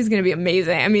 he's going to be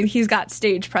amazing. I mean, he's got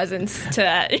stage presence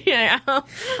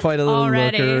to, Quite a little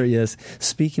already. looker, yes.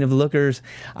 Speaking of lookers,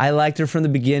 I liked her from the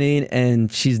beginning,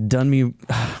 and she's broken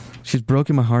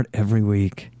my heart every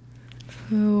week.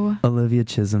 Who? Olivia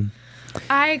Chisholm.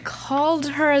 I called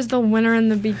her as the winner in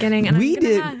the beginning, and we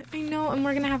did. I know, and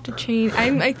we're gonna have to change.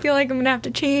 I feel like I'm gonna have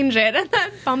to change it, and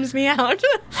that bums me out.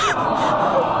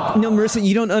 No, Marissa,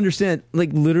 you don't understand. Like,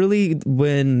 literally,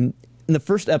 when in the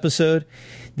first episode,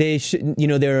 they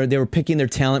were picking their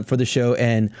talent for the show,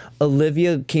 and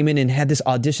Olivia came in and had this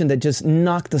audition that just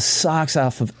knocked the socks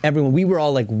off of everyone. We were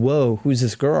all like, whoa, who's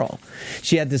this girl?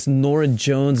 She had this Norah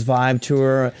Jones vibe to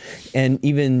her, and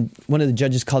even one of the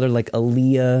judges called her like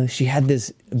Aaliyah. She had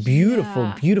this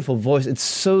beautiful, beautiful voice. It's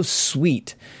so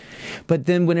sweet. But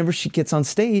then whenever she gets on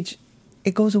stage,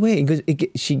 it goes away.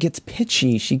 She gets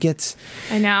pitchy. She gets...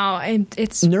 I know.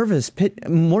 It's nervous,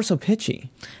 more so pitchy.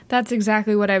 That's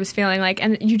exactly what I was feeling like.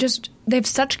 And they have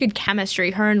such good chemistry.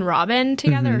 Her and Robin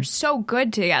together are so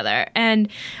good together.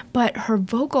 But her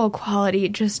vocal quality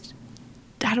just...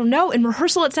 I don't know. In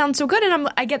rehearsal, it sounds so good, and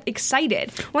I get excited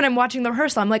when I'm watching the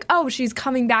rehearsal. I'm like, oh, she's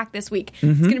coming back this week.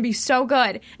 It's going to be so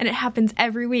good, and it happens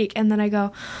every week. And then I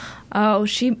go, oh,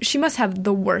 she must have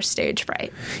the worst stage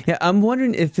fright. Yeah, I'm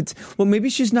wondering if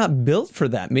maybe she's not built for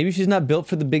that. Maybe she's not built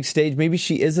for the big stage. Maybe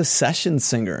she is a session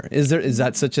singer. Is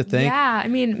that such a thing? Yeah, I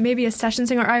mean, maybe a session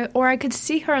singer, or I could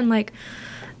see her in like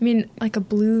a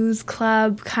blues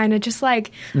club, kind of just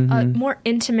like a more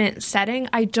intimate setting.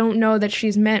 I don't know that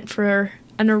she's meant for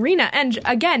an arena. And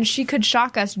again, she could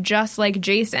shock us just like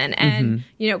Jason and,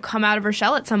 come out of her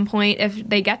shell at some point if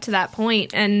they get to that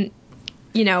point and,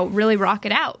 really rock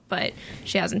it out. But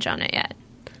she hasn't shown it yet.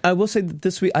 I will say that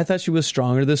this week, I thought she was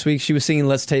stronger this week. She was singing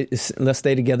Let's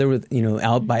Stay Together with,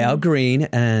 by Al Green.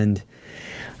 And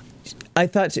I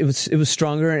thought it was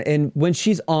stronger. And when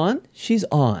she's on, she's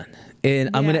on. And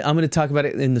I'm gonna talk about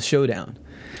it in the showdown.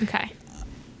 Okay.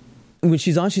 When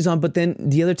she's on, but then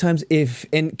the other times,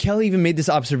 and Kelly even made this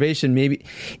observation, maybe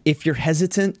if you're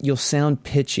hesitant, you'll sound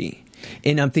pitchy.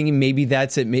 And I'm thinking maybe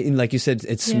that's it. Like you said,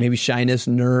 it's maybe shyness,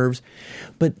 nerves.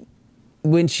 But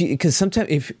because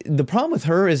sometimes the problem with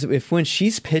her is when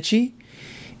she's pitchy,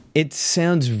 it's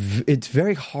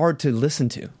very hard to listen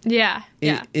to. Yeah.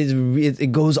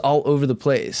 It goes all over the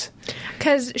place.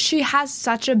 Because she has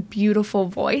such a beautiful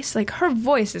voice. Like, her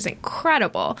voice is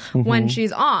incredible when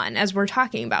she's on, as we're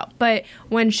talking about. But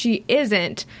when she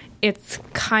isn't, it's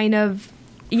kind of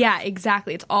Yeah,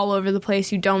 exactly. It's all over the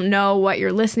place. You don't know what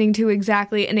you're listening to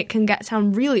exactly, and it can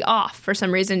sound really off for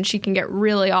some reason. She can get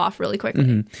really off really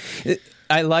quickly.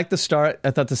 I like the start.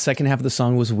 I thought the second half of the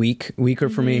song was weaker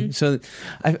for me. So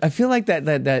I feel like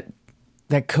that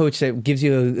coach that gives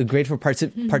you a grade for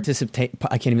participate.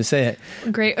 I can't even say it.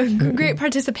 Great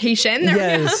participation. There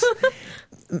yes.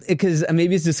 Because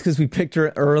maybe it's just because we picked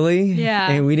her early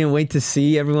and we didn't wait to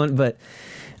see everyone. But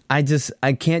I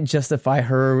can't justify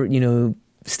her,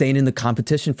 staying in the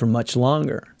competition for much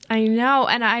longer. I know,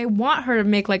 and I want her to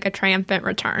make like a triumphant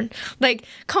return. Like,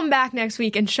 come back next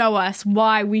week and show us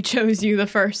why we chose you the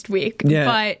first week. Yeah.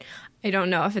 But I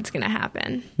don't know if it's going to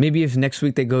happen. Maybe if next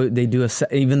week they do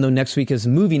even though next week is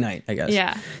movie night, I guess.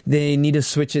 Yeah. They need to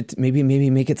switch it, maybe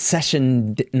make it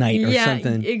session night or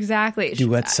something. Yeah, exactly.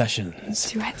 Duet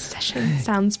sessions. Duet sessions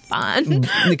sounds fun.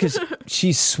 Because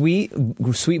she's sweet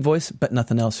voice, but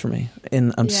nothing else for me.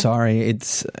 And I'm sorry,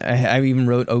 I even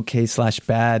wrote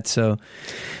okay/bad, so.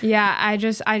 Yeah, I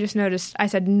just noticed, I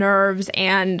said nerves,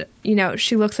 and,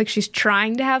 she looks like she's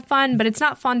trying to have fun, but it's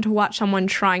not fun to watch someone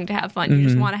trying to have fun. You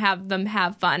just want to have them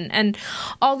have fun. And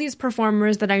all these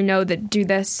performers that I know that do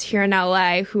this here in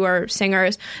LA who are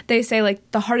singers, they say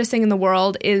like the hardest thing in the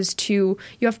world is you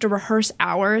have to rehearse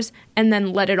hours and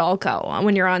then let it all go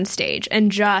when you're on stage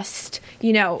and just,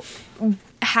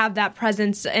 have that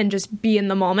presence and just be in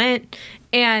the moment.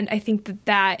 And I think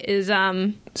that is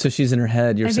so she's in her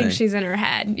head, you're saying? I think she's in her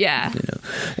head, yeah.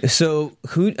 So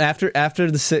who after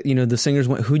the singers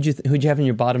went, who'd you have in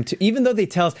your bottom two? Even though they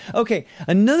tell us, okay,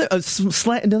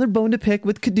 another bone to pick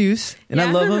with Caduce, and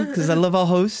I love him because I love all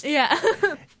hosts. Yeah.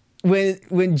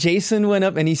 When Jason went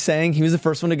up and he sang, he was the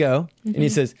first one to go, and he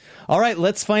says, "All right,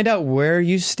 let's find out where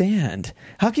you stand."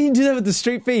 How can you do that with a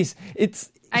straight face?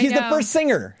 He's the first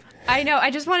singer. I know. I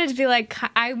just wanted to be like,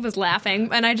 I was laughing,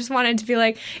 and I just wanted to be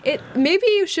like, maybe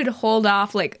you should hold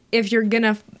off, like, if you're going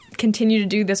to continue to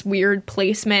do this weird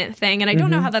placement thing. And I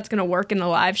don't know how that's going to work in the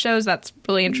live shows. That's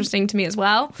really interesting to me as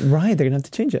well. Right. They're going to have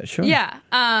to change that. Sure. Yeah.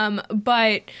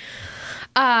 But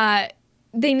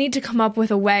they need to come up with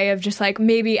a way of just like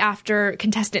maybe after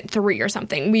contestant 3 or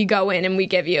something, we go in and we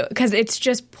give you, because it's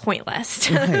just pointless.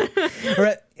 Right.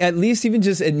 Or at least even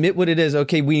just admit what it is.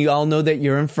 Okay, we all know that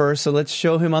you're in first, so let's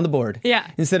show him on the board. Yeah.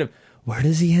 Instead of, where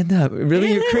does he end up?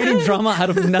 Really, you're creating drama out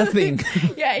of nothing.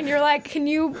 Yeah, and you're like, can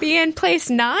you be in place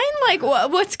 9? Like,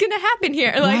 what's going to happen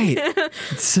here? Like, right.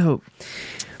 So...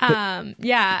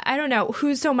 yeah, I don't know.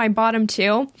 So my bottom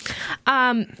 2?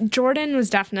 Jordan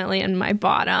was definitely in my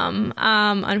bottom,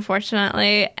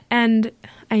 unfortunately. And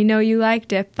I know you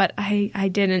liked it, but I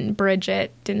didn't.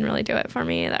 Bridget didn't really do it for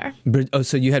me either.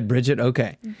 So you had Bridget?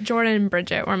 Okay. Jordan and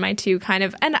Bridget were my 2 kind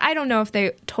of, and I don't know if they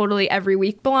totally every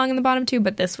week belong in the bottom 2,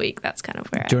 but this week that's kind of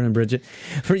where Jordan and Bridget.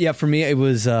 For me it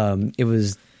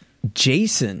was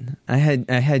Jason. I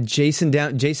had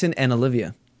Jason and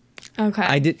Olivia.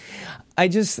 Okay. I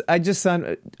just thought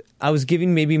I was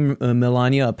giving maybe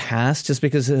Melania a pass just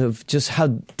because of just how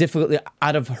difficult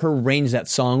out of her range that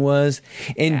song was.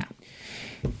 And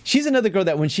she's another girl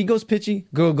that when she goes pitchy,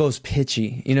 girl goes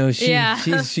pitchy.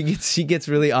 She gets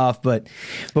really off. But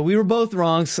we were both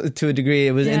wrong to a degree.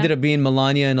 It ended up being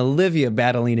Melania and Olivia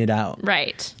battling it out.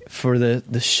 Right. For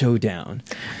the showdown.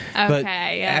 Okay, but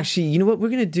actually, you know what we're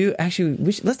going to do? Actually,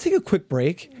 let's take a quick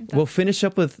break. We'll finish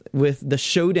up with the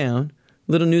showdown.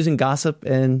 Little news and gossip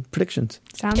and predictions.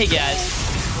 Hey guys,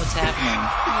 what's happening?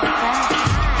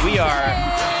 We are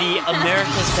the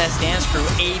America's Best Dance Crew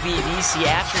ABDC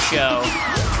After Show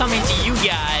coming to you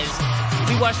guys.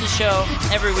 We watch the show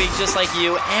every week just like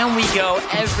you, and we go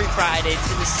every Friday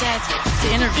to the set to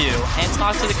interview and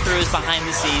talk to the crews behind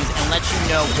the scenes and let you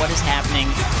know what is happening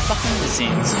behind the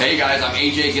scenes. Hey guys, I'm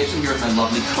AJ Gibson here with my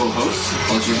lovely co-host.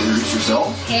 I'll let you introduce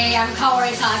yourself. Hey, I'm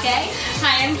Kaori Take.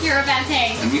 Hi, I'm Kira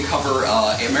Bante. And we cover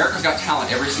America's Got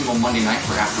Talent every single Monday night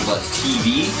for AfterBuzz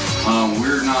TV.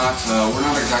 We're not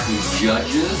exactly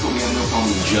judges, but we have no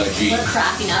problem judging. We're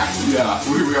crass enough. Yeah,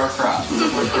 we are crass. We're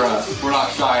definitely crass. We're not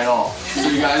shy at all. So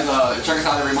you guys check us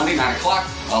out every Monday, 9 o'clock.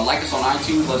 Like us on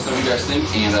iTunes. Let us know what you guys think.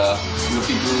 And we'll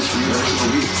keep doing this for you every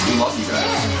single week. We love you guys.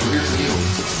 We're here for you.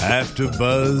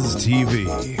 AfterBuzz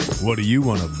TV. What do you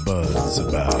want to buzz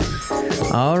about?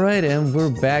 All right, and we're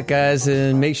back, guys.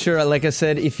 And make sure, like I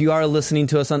said, if you are listening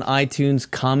to us on iTunes,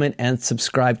 comment and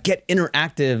subscribe. Get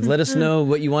interactive. Let us know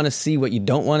what you want to see, what you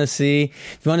don't want to see.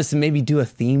 If you want us to maybe do a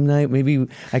theme night, maybe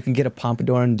I can get a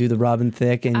pompadour and do the Robin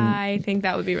Thicke. And I think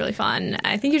that would be really fun.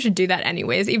 I think you should do that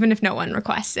anyways, even if no one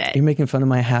requests it. You're making fun of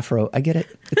my half-row. I get it.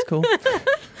 It's cool.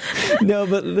 No,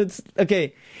 but let's...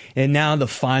 Okay. And now the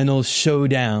final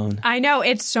showdown. I know.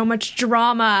 It's so much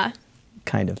drama.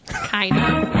 Kind of.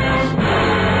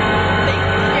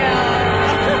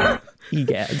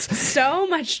 Egads. So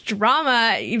much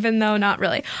drama, even though not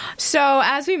really. So,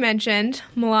 as we mentioned,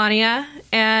 Melania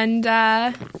and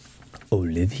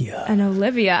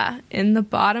Olivia in the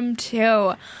bottom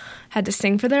two had to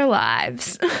sing for their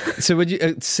lives. So would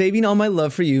you Saving All My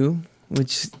Love for You,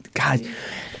 which, God,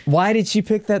 why did she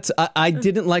pick that? I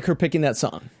didn't like her picking that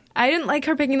song. I didn't like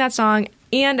her picking that song,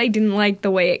 and I didn't like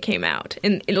the way it came out.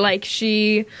 And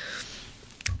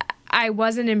I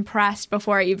wasn't impressed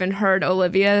before I even heard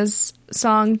Olivia's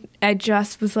song. I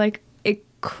just was like, it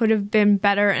could have been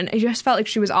better, and I just felt like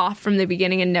she was off from the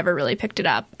beginning and never really picked it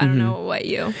up. I don't know what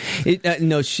you.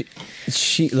 No, she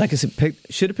like I said,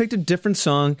 should have picked a different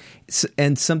song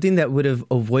and something that would have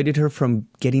avoided her from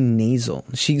getting nasal.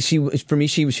 She for me,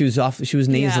 she was off. She was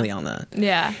nasally on that.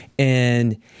 Yeah,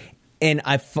 and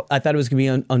I thought it was going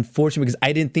to be unfortunate because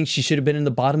I didn't think she should have been in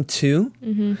the bottom two.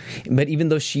 Mm-hmm. But even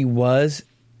though she was,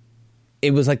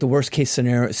 it was like the worst case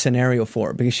scenario for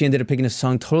her because she ended up picking a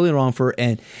song totally wrong for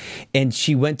her, and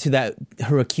she went to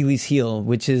her Achilles heel,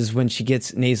 which is when she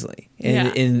gets nasally.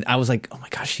 And I was like, oh my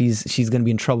gosh, she's going to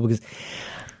be in trouble because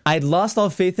I'd lost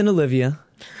all faith in Olivia.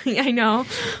 I know.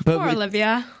 Poor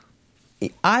Olivia.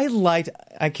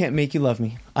 I Can't Make You Love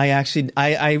Me.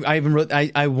 I even wrote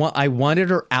I wanted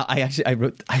her out.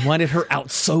 I wanted her out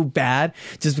so bad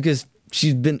just because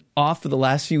she's been off for the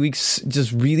last few weeks,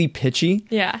 just really pitchy.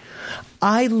 Yeah.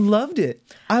 I loved it.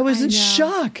 I was in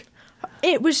shock.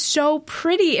 It was so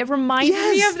pretty. It reminded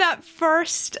me of that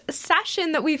first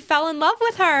session that we fell in love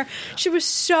with her. It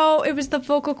was the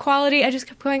vocal quality. I just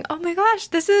kept going, oh my gosh,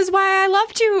 this is why I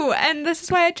loved you. And this is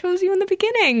why I chose you in the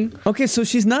beginning. Okay, so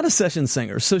she's not a session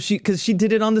singer. So because she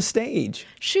did it on the stage.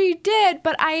 She did,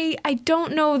 but I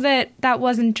don't know that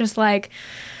wasn't just like,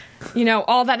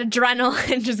 all that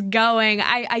adrenaline just going.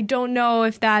 I don't know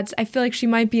if I feel like she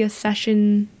might be a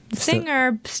session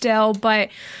singer still, but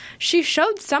she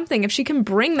showed something. If she can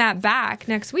bring that back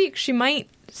next week, she might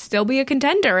still be a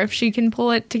contender if she can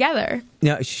pull it together.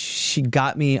 Yeah, she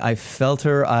got me. I felt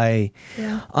her. I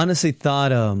honestly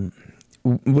thought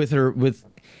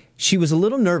she was a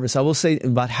little nervous. I will say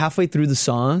about halfway through the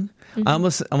song, I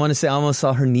almost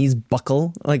saw her knees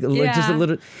buckle, like just a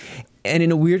little. And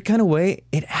in a weird kind of way,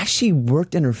 it actually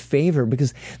worked in her favor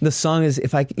because the song is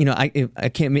I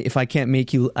can't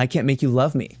make you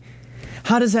love me.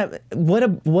 How does that? What a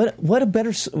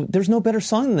better? There's no better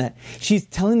song than that. She's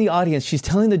telling the audience, she's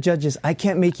telling the judges, I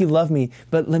can't make you love me,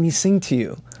 but let me sing to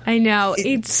you. I know.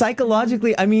 It's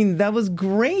psychologically, that was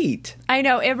great. I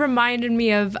know. It reminded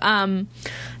me of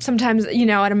sometimes,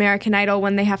 at American Idol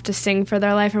when they have to sing for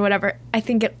their life or whatever. I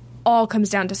think it all comes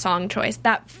down to song choice.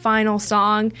 That final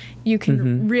song, you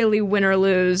can really win or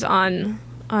lose on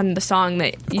the song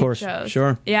that you chose.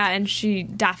 Sure. Yeah, and she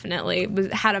definitely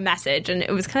had a message, and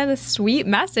it was kind of a sweet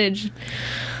message.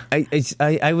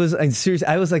 I was serious.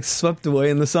 I was like swept away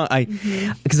in the song.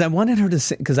 Because I wanted her to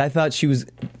sing, because I thought she was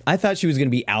going to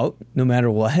be out no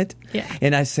matter what. Yeah.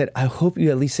 And I said, I hope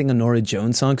you at least sing a Norah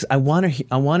Jones song, because I want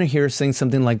to hear her sing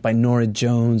something like by Norah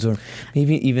Jones, or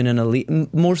maybe even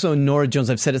more so Norah Jones.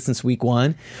 I've said it since week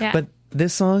one. Yeah. But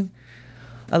this song,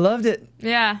 I loved it.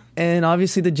 Yeah. And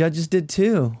obviously the judges did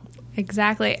too.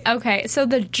 Exactly. Okay, so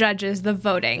the judges, the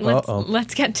voting.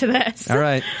 Let's get to this. All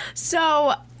right.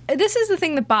 So this is the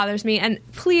thing that bothers me, and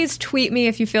please tweet me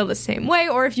if you feel the same way,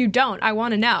 or if you don't. I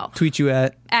want to know. Tweet you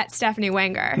at Stephanie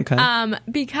Wenger. Okay.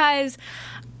 Because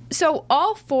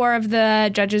all four of the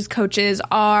judges' coaches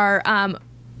are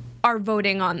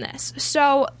voting on this.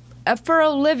 So for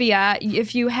Olivia,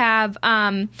 if you have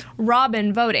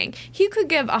Robin voting, he could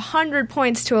give 100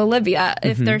 points to Olivia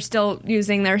if they're still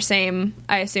using their same,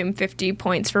 I assume, 50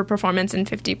 points for performance and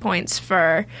 50 points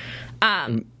for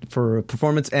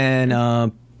performance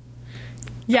and.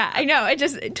 Yeah, I know. It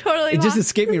just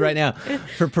escaped me right now.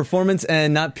 For performance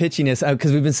and not pitchiness,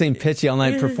 because we've been saying pitchy all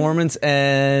night. Performance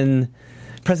and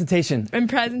presentation.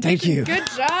 Thank you. Good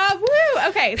job. Woo!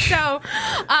 Okay, so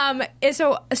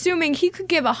assuming he could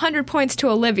give 100 points to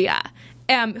Olivia,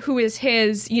 who is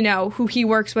his, who he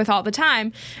works with all the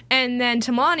time, and then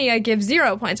to Melania gives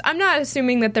 0 points. I'm not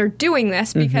assuming that they're doing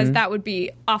this because that would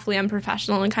be awfully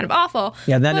unprofessional and kind of awful.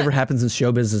 Yeah, that never happens in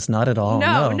show business, not at all.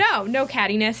 No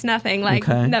cattiness, nothing like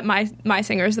that. My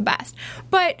singer is the best.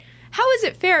 But how is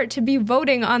it fair to be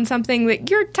voting on something that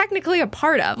you're technically a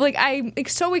part of? Like, I'm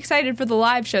so excited for the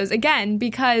live shows, again,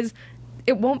 because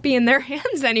it won't be in their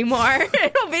hands anymore.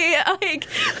 It'll be like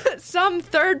some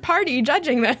third party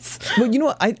judging this.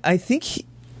 Well, I think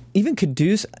even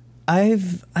Caduce, I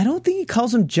don't think he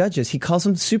calls them judges. He calls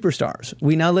them superstars.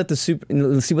 We now let's see what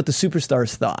the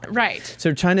superstars thought. Right. So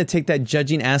they're trying to take that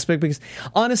judging aspect because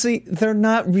honestly, they're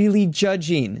not really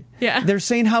judging. Yeah. They're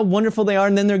saying how wonderful they are,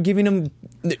 and then they're giving them,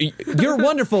 "You're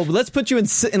wonderful, but let's put you in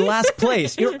last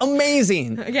place. You're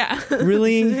amazing." Yeah.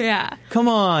 Really? Yeah. Come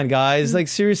on, guys. Like,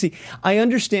 seriously. I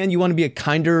understand you want to be a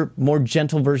kinder, more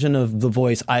gentle version of The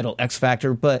Voice, Idol, X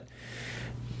Factor, but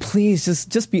please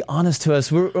just be honest to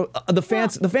us. We're the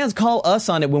fans. The fans call us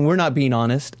on it when we're not being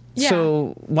honest. Yeah.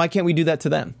 So why can't we do that to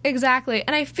them? Exactly.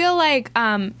 And I feel like,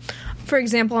 for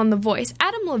example, on The Voice,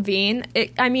 Adam Levine,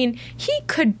 he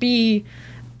could be...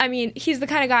 he's the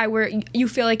kind of guy where you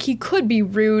feel like he could be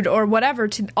rude or whatever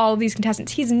to all of these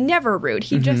contestants. He's never rude.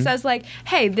 He just says, like,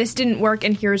 hey, this didn't work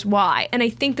and here's why. And I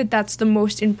think that that's the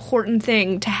most important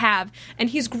thing to have. And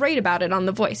he's great about it on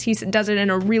The Voice. He does it in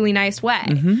a really nice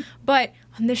way. But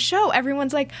on the show,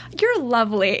 everyone's like, you're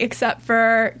lovely, except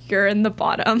for you're in the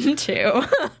bottom, too.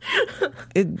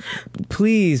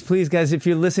 Please, guys, if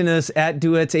you're listening to us at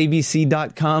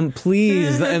duetsabc.com,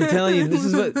 please, I'm telling you, this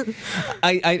is what...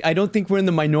 I don't think we're in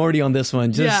the minority on this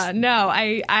one.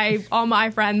 I all my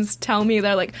friends tell me,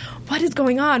 they're like, what is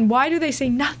going on? Why do they say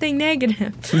nothing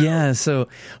negative? Yeah, so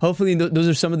hopefully those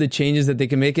are some of the changes that they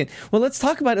can make. Well, let's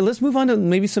talk about it. Let's move on to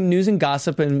maybe some news and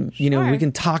gossip, and, we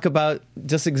can talk about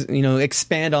just,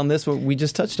 expand on this, what we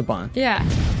just touched upon. Yeah.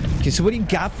 Okay, so what do you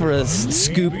got for us,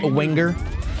 Scoop Wenger?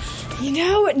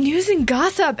 News and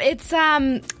gossip. It's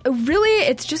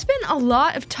just been a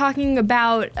lot of talking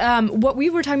about what we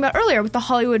were talking about earlier with the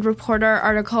Hollywood Reporter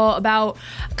article about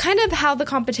kind of how the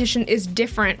competition is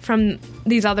different from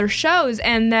these other shows,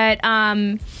 and that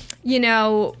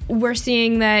we're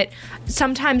seeing that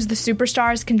sometimes the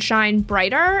superstars can shine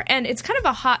brighter, and it's kind of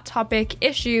a hot topic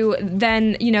issue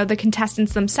than, the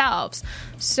contestants themselves.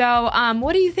 So,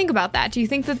 what do you think about that? Do you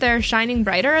think that they're shining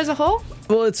brighter as a whole?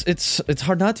 Well, it's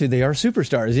hard not to. They are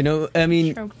superstars,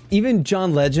 True. Even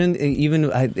John Legend,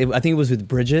 I think it was with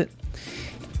Bridget.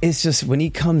 It's just when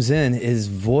he comes in, his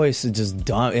voice is just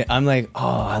dumb. I'm like, oh,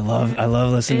 I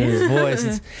love listening to his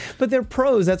voice. But they're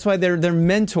pros. That's why they're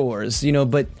mentors,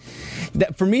 But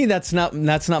for me, that's not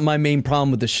my main problem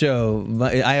with the show.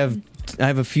 I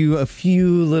have a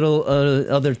few little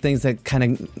other things that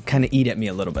kind of eat at me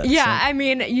a little bit. Yeah, so.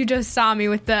 You just saw me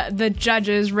with the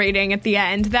judges rating at the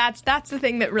end. That's the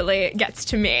thing that really gets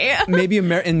to me.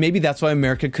 Maybe that's why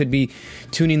America could be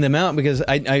tuning them out, because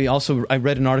I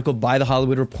read an article by the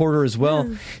Hollywood Reporter as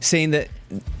well saying that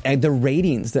the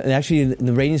ratings,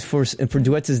 the ratings for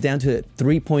duets is down to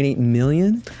 3.8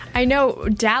 million. I know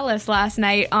Dallas last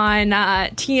night on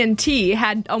TNT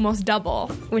had almost double,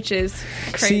 which is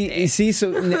crazy. See,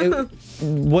 so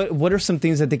what are some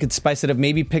things that they could spice it up?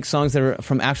 Maybe pick songs that are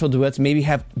from actual duets. Maybe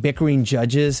have bickering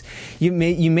judges. You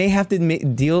may have to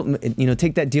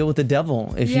take that deal with the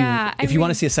devil if you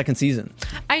want to see a second season.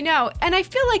 I know, and I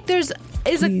feel like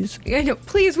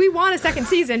please, we want a second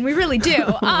season. We really do.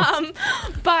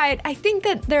 But I think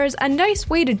that there's a nice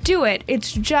way to do it.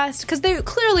 It's just because they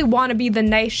clearly want to be the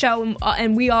nice show,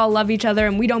 and we all love each other,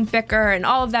 and we don't bicker, and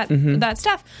all of that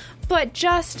stuff. But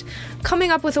just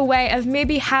coming up with a way of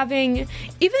maybe having,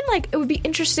 even it would be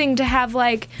interesting to have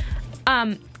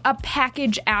a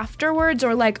package afterwards,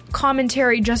 or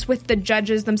commentary just with the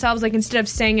judges themselves, instead of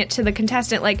saying it to the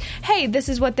contestant, hey, this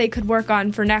is what they could work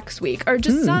on for next week, or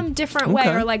just some different way,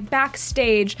 or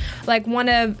backstage, one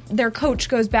of their coach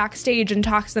goes backstage and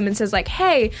talks to them and says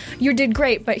hey, you did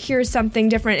great, but here's something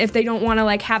different, if they don't want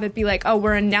to have it be oh,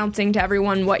 we're announcing to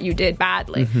everyone what you did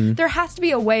badly. There has to be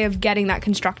a way of getting that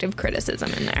constructive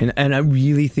criticism in there, and I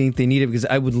really think they need it, because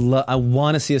I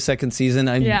want to see a second season.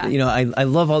 I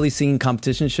love all these singing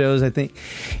competition shows. I think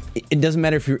it doesn't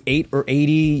matter if you're 8 or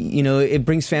 80, it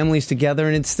brings families together,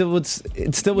 and it's still what's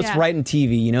right in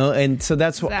TV, and so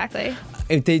that's exactly.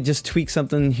 If they just tweak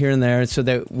something here and there so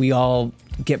that we all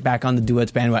get back on the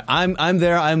duets bandwagon. I'm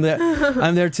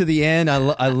there to the end. I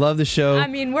love the show.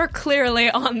 We're clearly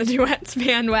on the duets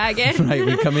bandwagon. Right,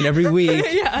 we come in every week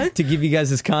to give you guys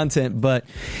this content, but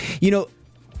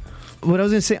what I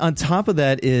was going to say on top of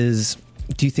that is,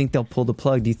 do you think they'll pull the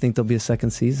plug? Do you think there'll be a second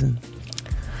season?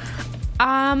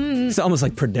 It's almost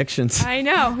like predictions. I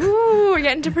know. Ooh, we're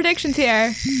getting to predictions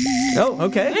here. Oh,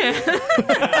 okay.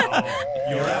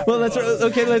 Well, that's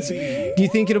okay. Do you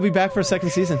think it'll be back for a second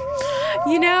season?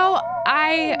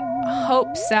 I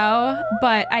hope so,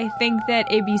 but I think that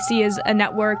ABC is a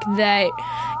network that,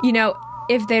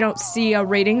 if they don't see a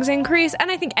ratings increase, and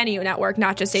I think any network,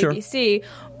 not just ABC,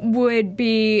 would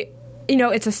be.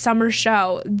 It's a summer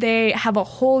show. They have a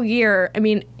whole year.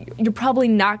 you're probably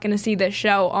not going to see this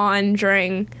show on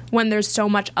during when there's so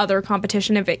much other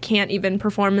competition if it can't even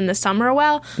perform in the summer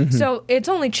well. So its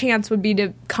only chance would be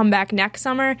to come back next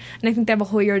summer, and I think they have a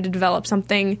whole year to develop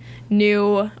something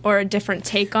new or a different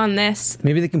take on this.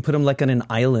 Maybe they can put them like on an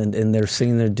island and they're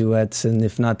singing their duets, and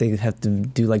if not, they have to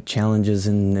do like challenges,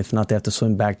 and if not, they have to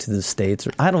swim back to the States.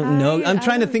 Or, I don't know. I'm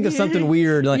trying to think of something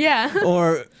weird. Like,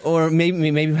 or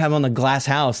maybe have them on the Glass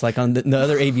House, like on the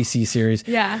other ABC series.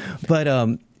 Yeah. But,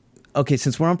 okay,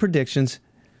 since we're on predictions,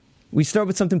 we start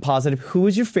with something positive. Who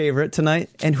was your favorite tonight,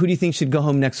 and who do you think should go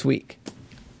home next week?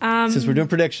 Since we're doing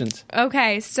predictions.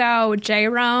 Okay, so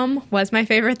J-Rome was my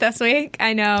favorite this week.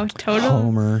 I know, total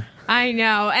Homer. I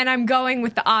know, and I'm going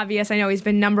with the obvious. I know he's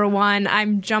been number one.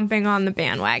 I'm jumping on the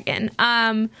bandwagon.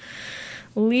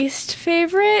 Least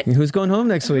favorite? Who's going home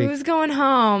next week? Who's going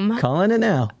home? Calling it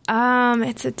now.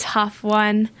 It's a tough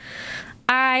one.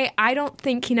 I don't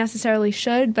think he necessarily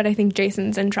should, but I think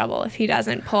Jason's in trouble if he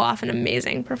doesn't pull off an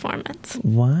amazing performance.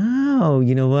 Wow,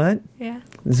 you know what? Yeah.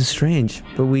 This is strange,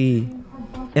 but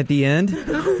at the end,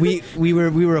 we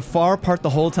were far apart the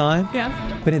whole time.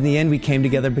 Yeah. But in the end, we came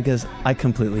together because I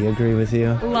completely agree with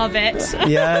you. Love it.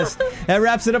 Yes. That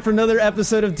wraps it up for another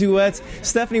episode of Duets.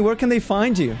 Stephanie, where can they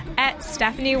find you? At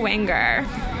Stephanie Wenger.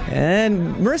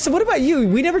 And Marissa, what about you?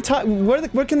 We never talked.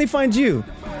 Where can they find you?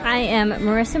 I am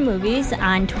Marissa Movies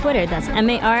on Twitter. That's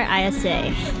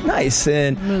Marisa. Nice.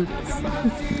 And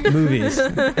movies.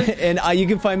 And you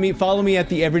can follow me at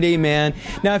The Everyday Man.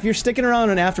 Now, if you're sticking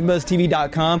around on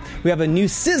AfterBuzzTV.com, we have a new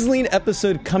sizzling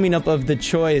episode coming up of The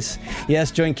Choice. Yes,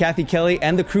 join Kathy Kelly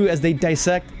and the crew as they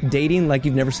dissect dating like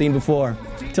you've never seen before.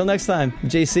 Till next time,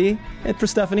 JC, and for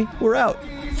Stephanie, we're out.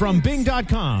 From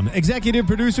Bing.com, executive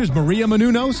producers Maria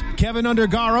Menounos, Kevin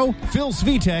Undergaro, Phil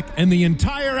Svitek, and the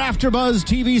entire AfterBuzz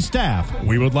TV staff,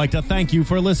 we would like to thank you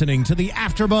for listening to the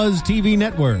AfterBuzz TV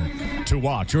network. To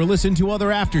watch or listen to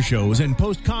other after shows and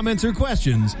post comments or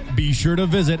questions, be sure to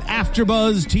visit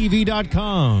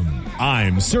AfterBuzzTV.com.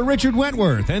 I'm Sir Richard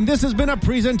Wentworth, and this has been a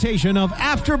presentation of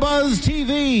AfterBuzz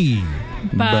TV.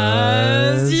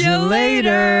 Buzz you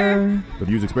later. The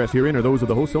views expressed herein are those of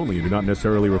the hosts only and do not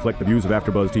necessarily reflect the views of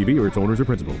AfterBuzz TV or its owners or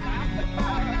principals.